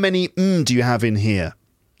heavy. How many do you have in here?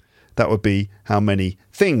 That would be how many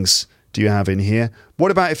things do you have in here?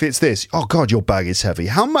 What about if it's this? Oh, God, your bag is heavy.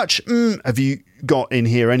 How much have you got in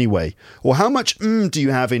here anyway? Or how much do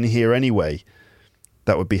you have in here anyway?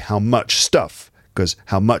 That would be how much stuff. Because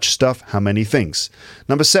how much stuff, how many things.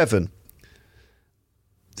 Number 7.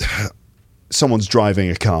 Someone's driving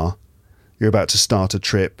a car. You're about to start a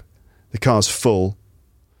trip. The car's full.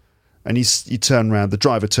 And you turn around. The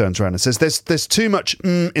driver turns around and says, there's too much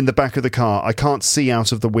in the back of the car. I can't see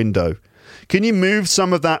out of the window. Can you move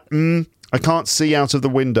some of that I can't see out of the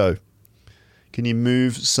window. Can you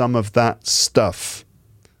move some of that stuff?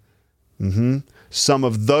 Some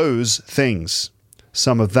of those things.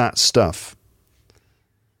 Some of that stuff.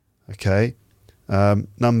 Okay.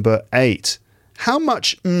 Number 8. How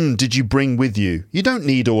much did you bring with you? You don't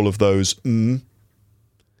need all of those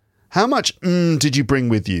How much did you bring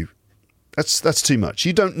with you? That's too much.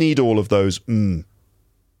 You don't need all of those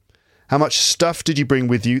How much stuff did you bring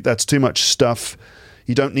with you? That's too much stuff.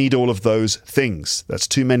 You don't need all of those things. That's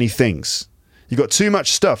too many things. You got too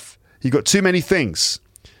much stuff. You got too many things.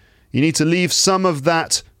 You need to leave some of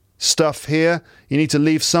that stuff here. You need to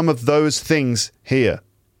leave some of those things here.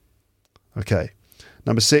 Okay.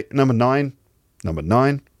 Number 9.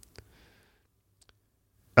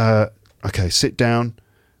 Okay, sit down.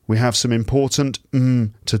 We have some important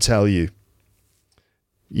to tell you.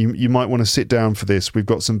 You might want to sit down for this. We've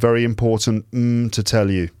got some very important to tell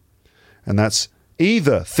you. And that's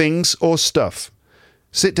either things or stuff.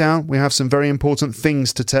 Sit down. We have some very important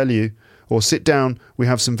things to tell you. Or sit down. We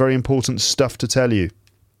have some very important stuff to tell you.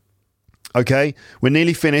 Okay, we're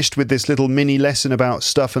nearly finished with this little mini lesson about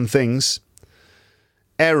stuff and things.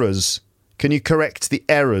 Errors. Can you correct the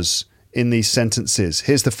errors in these sentences?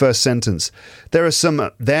 Here's the first sentence. There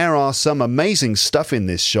are some amazing stuff in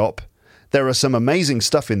this shop. There are some amazing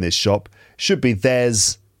stuff in this shop. Should be there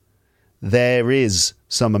is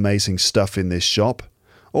some amazing stuff in this shop.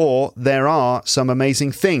 Or there are some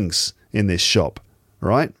amazing things in this shop.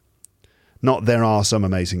 Right? Not there are some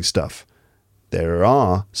amazing stuff. There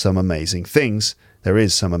are some amazing things. There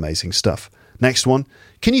is some amazing stuff. Next one.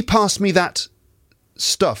 Can you pass me that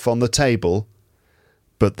stuff on the table?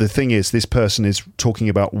 But the thing is, this person is talking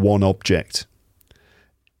about one object.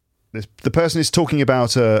 The person is talking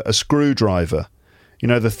about a screwdriver. You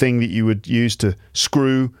know, the thing that you would use to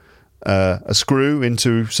screw a screw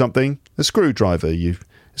into something. A screwdriver. You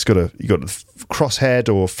got crosshead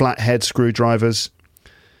or flathead screwdrivers.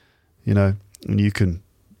 You know, and you can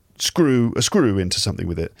screw a screw into something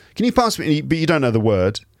with it. Can you pass me? But you don't know the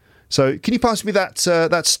word. So can you pass me that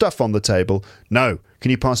stuff on the table? No. Can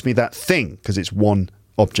you pass me that thing? Because it's one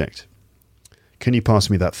object. Can you pass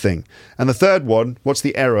me that thing? And the third one, what's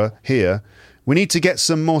the error here? We need to get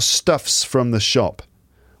some more stuffs from the shop.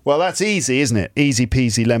 Well, that's easy, isn't it? Easy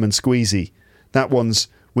peasy lemon squeezy. That one's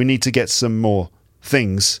we need to get some more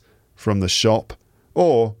things from the shop.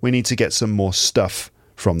 Or we need to get some more stuff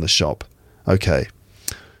from the shop. Okay.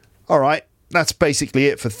 All right. that's basically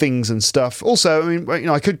it for things and stuff. Also, I mean,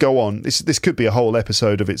 I could go on. This could be a whole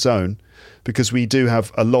episode of its own, because we do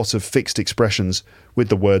have a lot of fixed expressions with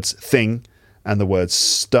the words thing and the word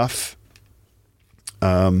stuff.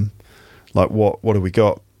 Like what have we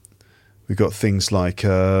got? We've got things like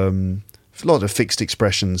a lot of fixed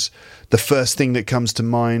expressions. The first thing that comes to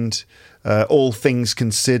mind, all things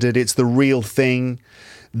considered, it's the real thing.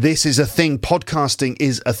 This is a thing. Podcasting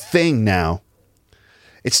is a thing now.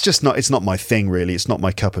 It's not my thing, really. It's not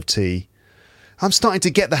my cup of tea. I'm starting to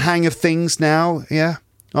get the hang of things now, yeah.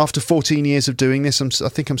 After 14 years of doing this, I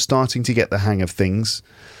think I'm starting to get the hang of things.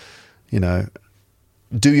 Do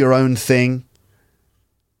your own thing.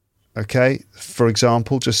 Okay, for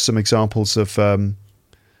example, just some examples of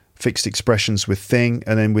fixed expressions with thing,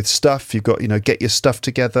 and then with stuff, you've got, get your stuff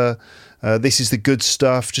together. This is the good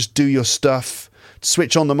stuff. Just do your stuff.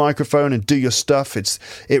 Switch on the microphone and do your stuff.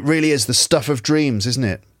 It really is the stuff of dreams, isn't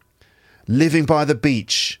it? Living by the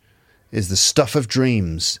beach is the stuff of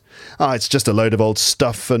dreams. It's just a load of old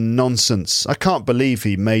stuff and nonsense. I can't believe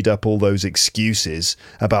he made up all those excuses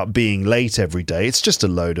about being late every day. It's just a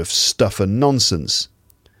load of stuff and nonsense.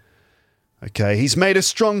 Okay, he's made of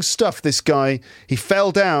strong stuff, this guy. He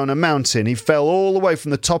fell down a mountain. He fell all the way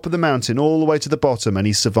from the top of the mountain all the way to the bottom, and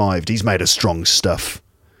he survived. He's made of strong stuff.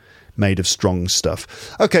 Made of strong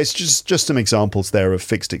stuff. Okay, so just some examples there of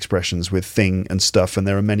fixed expressions with thing and stuff, and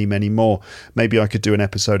there are many, many more. Maybe I could do an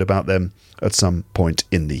episode about them at some point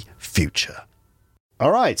in the future.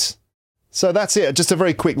 All right, so that's it. Just a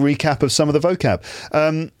very quick recap of some of the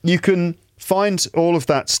vocab. You can find all of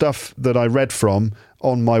that stuff that I read from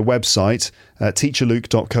on my website,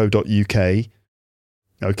 teacherluke.co.uk.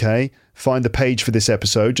 Okay, find the page for this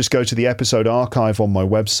episode. Just go to the episode archive on my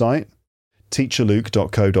website,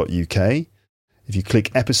 teacherluke.co.uk. If you click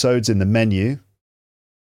episodes in the menu,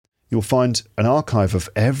 you'll find an archive of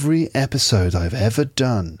every episode I've ever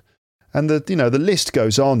done. And the list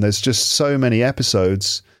goes on. There's just so many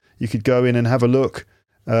episodes. You could go in and have a look.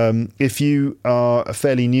 If you are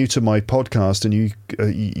fairly new to my podcast and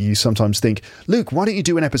you sometimes think, Luke, why don't you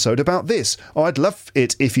do an episode about this? Oh, I'd love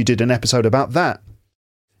it if you did an episode about that.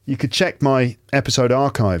 You could check my episode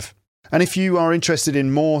archive. And if you are interested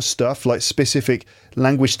in more stuff, like specific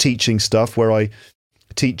language teaching stuff, where I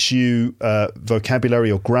teach you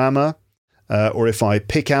vocabulary or grammar, or if I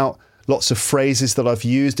pick out lots of phrases that I've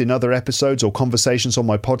used in other episodes or conversations on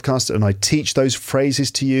my podcast, and I teach those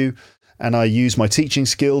phrases to you, and I use my teaching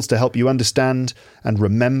skills to help you understand and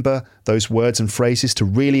remember those words and phrases to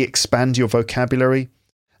really expand your vocabulary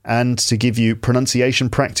and to give you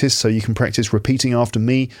pronunciation practice so you can practice repeating after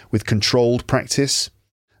me with controlled practice.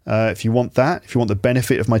 If you want that, if you want the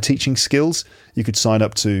benefit of my teaching skills, you could sign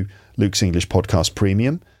up to Luke's English Podcast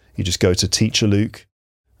Premium. You just go to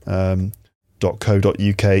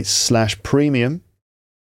teacherluke.co.uk/premium.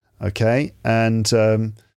 Okay,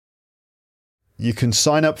 and you can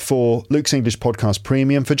sign up for Luke's English Podcast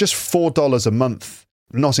Premium for just $4 a month,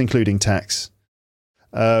 not including tax.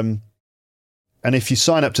 And if you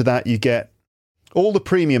sign up to that, you get all the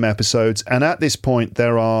premium episodes. And at this point,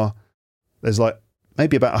 there's like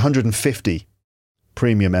maybe about 150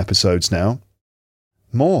 premium episodes now.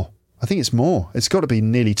 More. I think it's more. It's got to be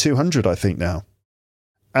nearly 200, I think, now.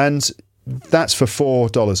 And that's for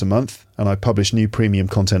 $4 a month. And I publish new premium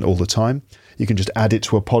content all the time. You can just add it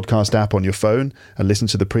to a podcast app on your phone and listen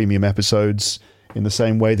to the premium episodes in the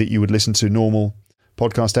same way that you would listen to normal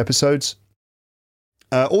podcast episodes.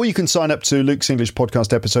 Or you can sign up to Luke's English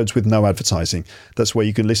Podcast episodes with no advertising. That's where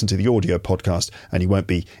you can listen to the audio podcast and you won't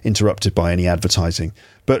be interrupted by any advertising.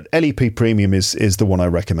 But LEP Premium is the one I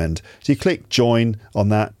recommend. So you click join on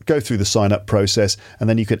that, go through the sign up process, and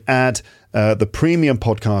then you can add the premium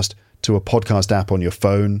podcast to a podcast app on your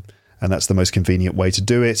phone. And that's the most convenient way to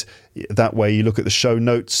do it. That way you look at the show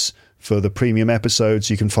notes for the premium episodes.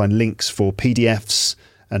 You can find links for PDFs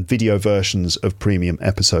and video versions of premium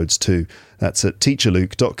episodes too. That's at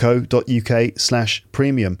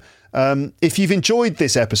teacherluke.co.uk/premium. If you've enjoyed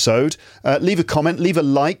this episode, leave a comment, leave a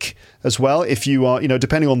like as well. If you are,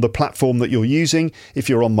 depending on the platform that you're using, if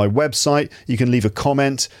you're on my website, you can leave a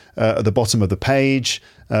comment at the bottom of the page.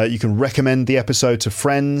 You can recommend the episode to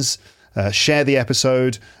friends. Share the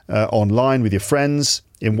episode online with your friends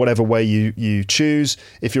in whatever way you choose.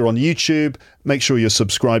 If you're on YouTube, make sure you're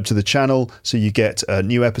subscribed to the channel so you get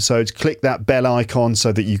new episodes. Click that bell icon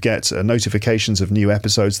so that you get notifications of new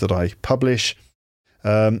episodes that I publish.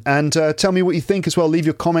 And tell me what you think as well. Leave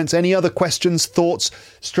your comments. Any other questions, thoughts,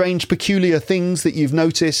 strange, peculiar things that you've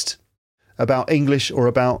noticed about English or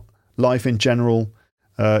about life in general.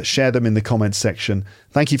 Share them in the comments section.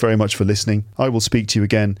 Thank you very much for listening. I will speak to you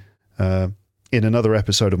again in another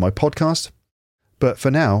episode of my podcast. But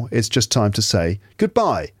for now, it's just time to say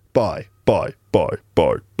goodbye. Bye, bye, bye,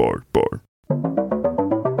 bye, bye, bye.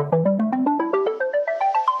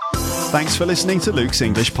 Thanks for listening to Luke's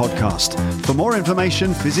English Podcast. For more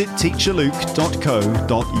information, visit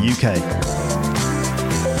teacherluke.co.uk.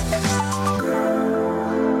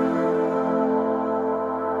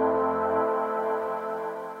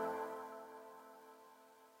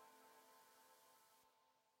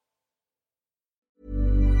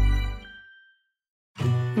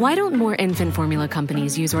 Why don't more infant formula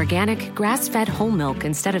companies use organic, grass-fed whole milk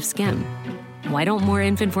instead of skim? Why don't more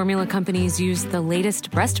infant formula companies use the latest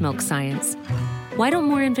breast milk science? Why don't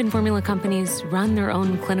more infant formula companies run their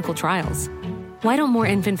own clinical trials? Why don't more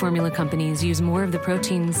infant formula companies use more of the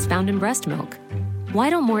proteins found in breast milk? Why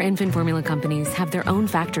don't more infant formula companies have their own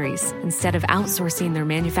factories instead of outsourcing their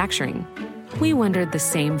manufacturing? We wondered the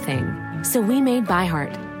same thing. So we made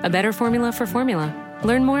ByHeart, a better formula for formula.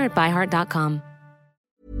 Learn more at byheart.com.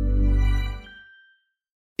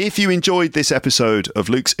 If you enjoyed this episode of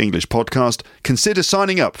Luke's English Podcast, consider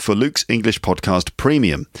signing up for Luke's English Podcast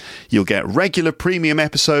Premium. You'll get regular premium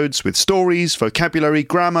episodes with stories, vocabulary,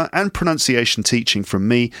 grammar and pronunciation teaching from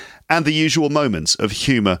me and the usual moments of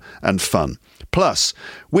humour and fun. Plus,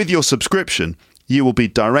 with your subscription, you will be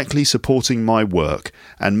directly supporting my work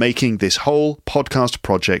and making this whole podcast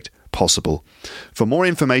project possible. For more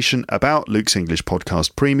information about Luke's English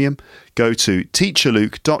Podcast Premium, go to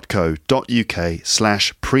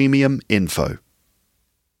teacherluke.co.uk/premium info.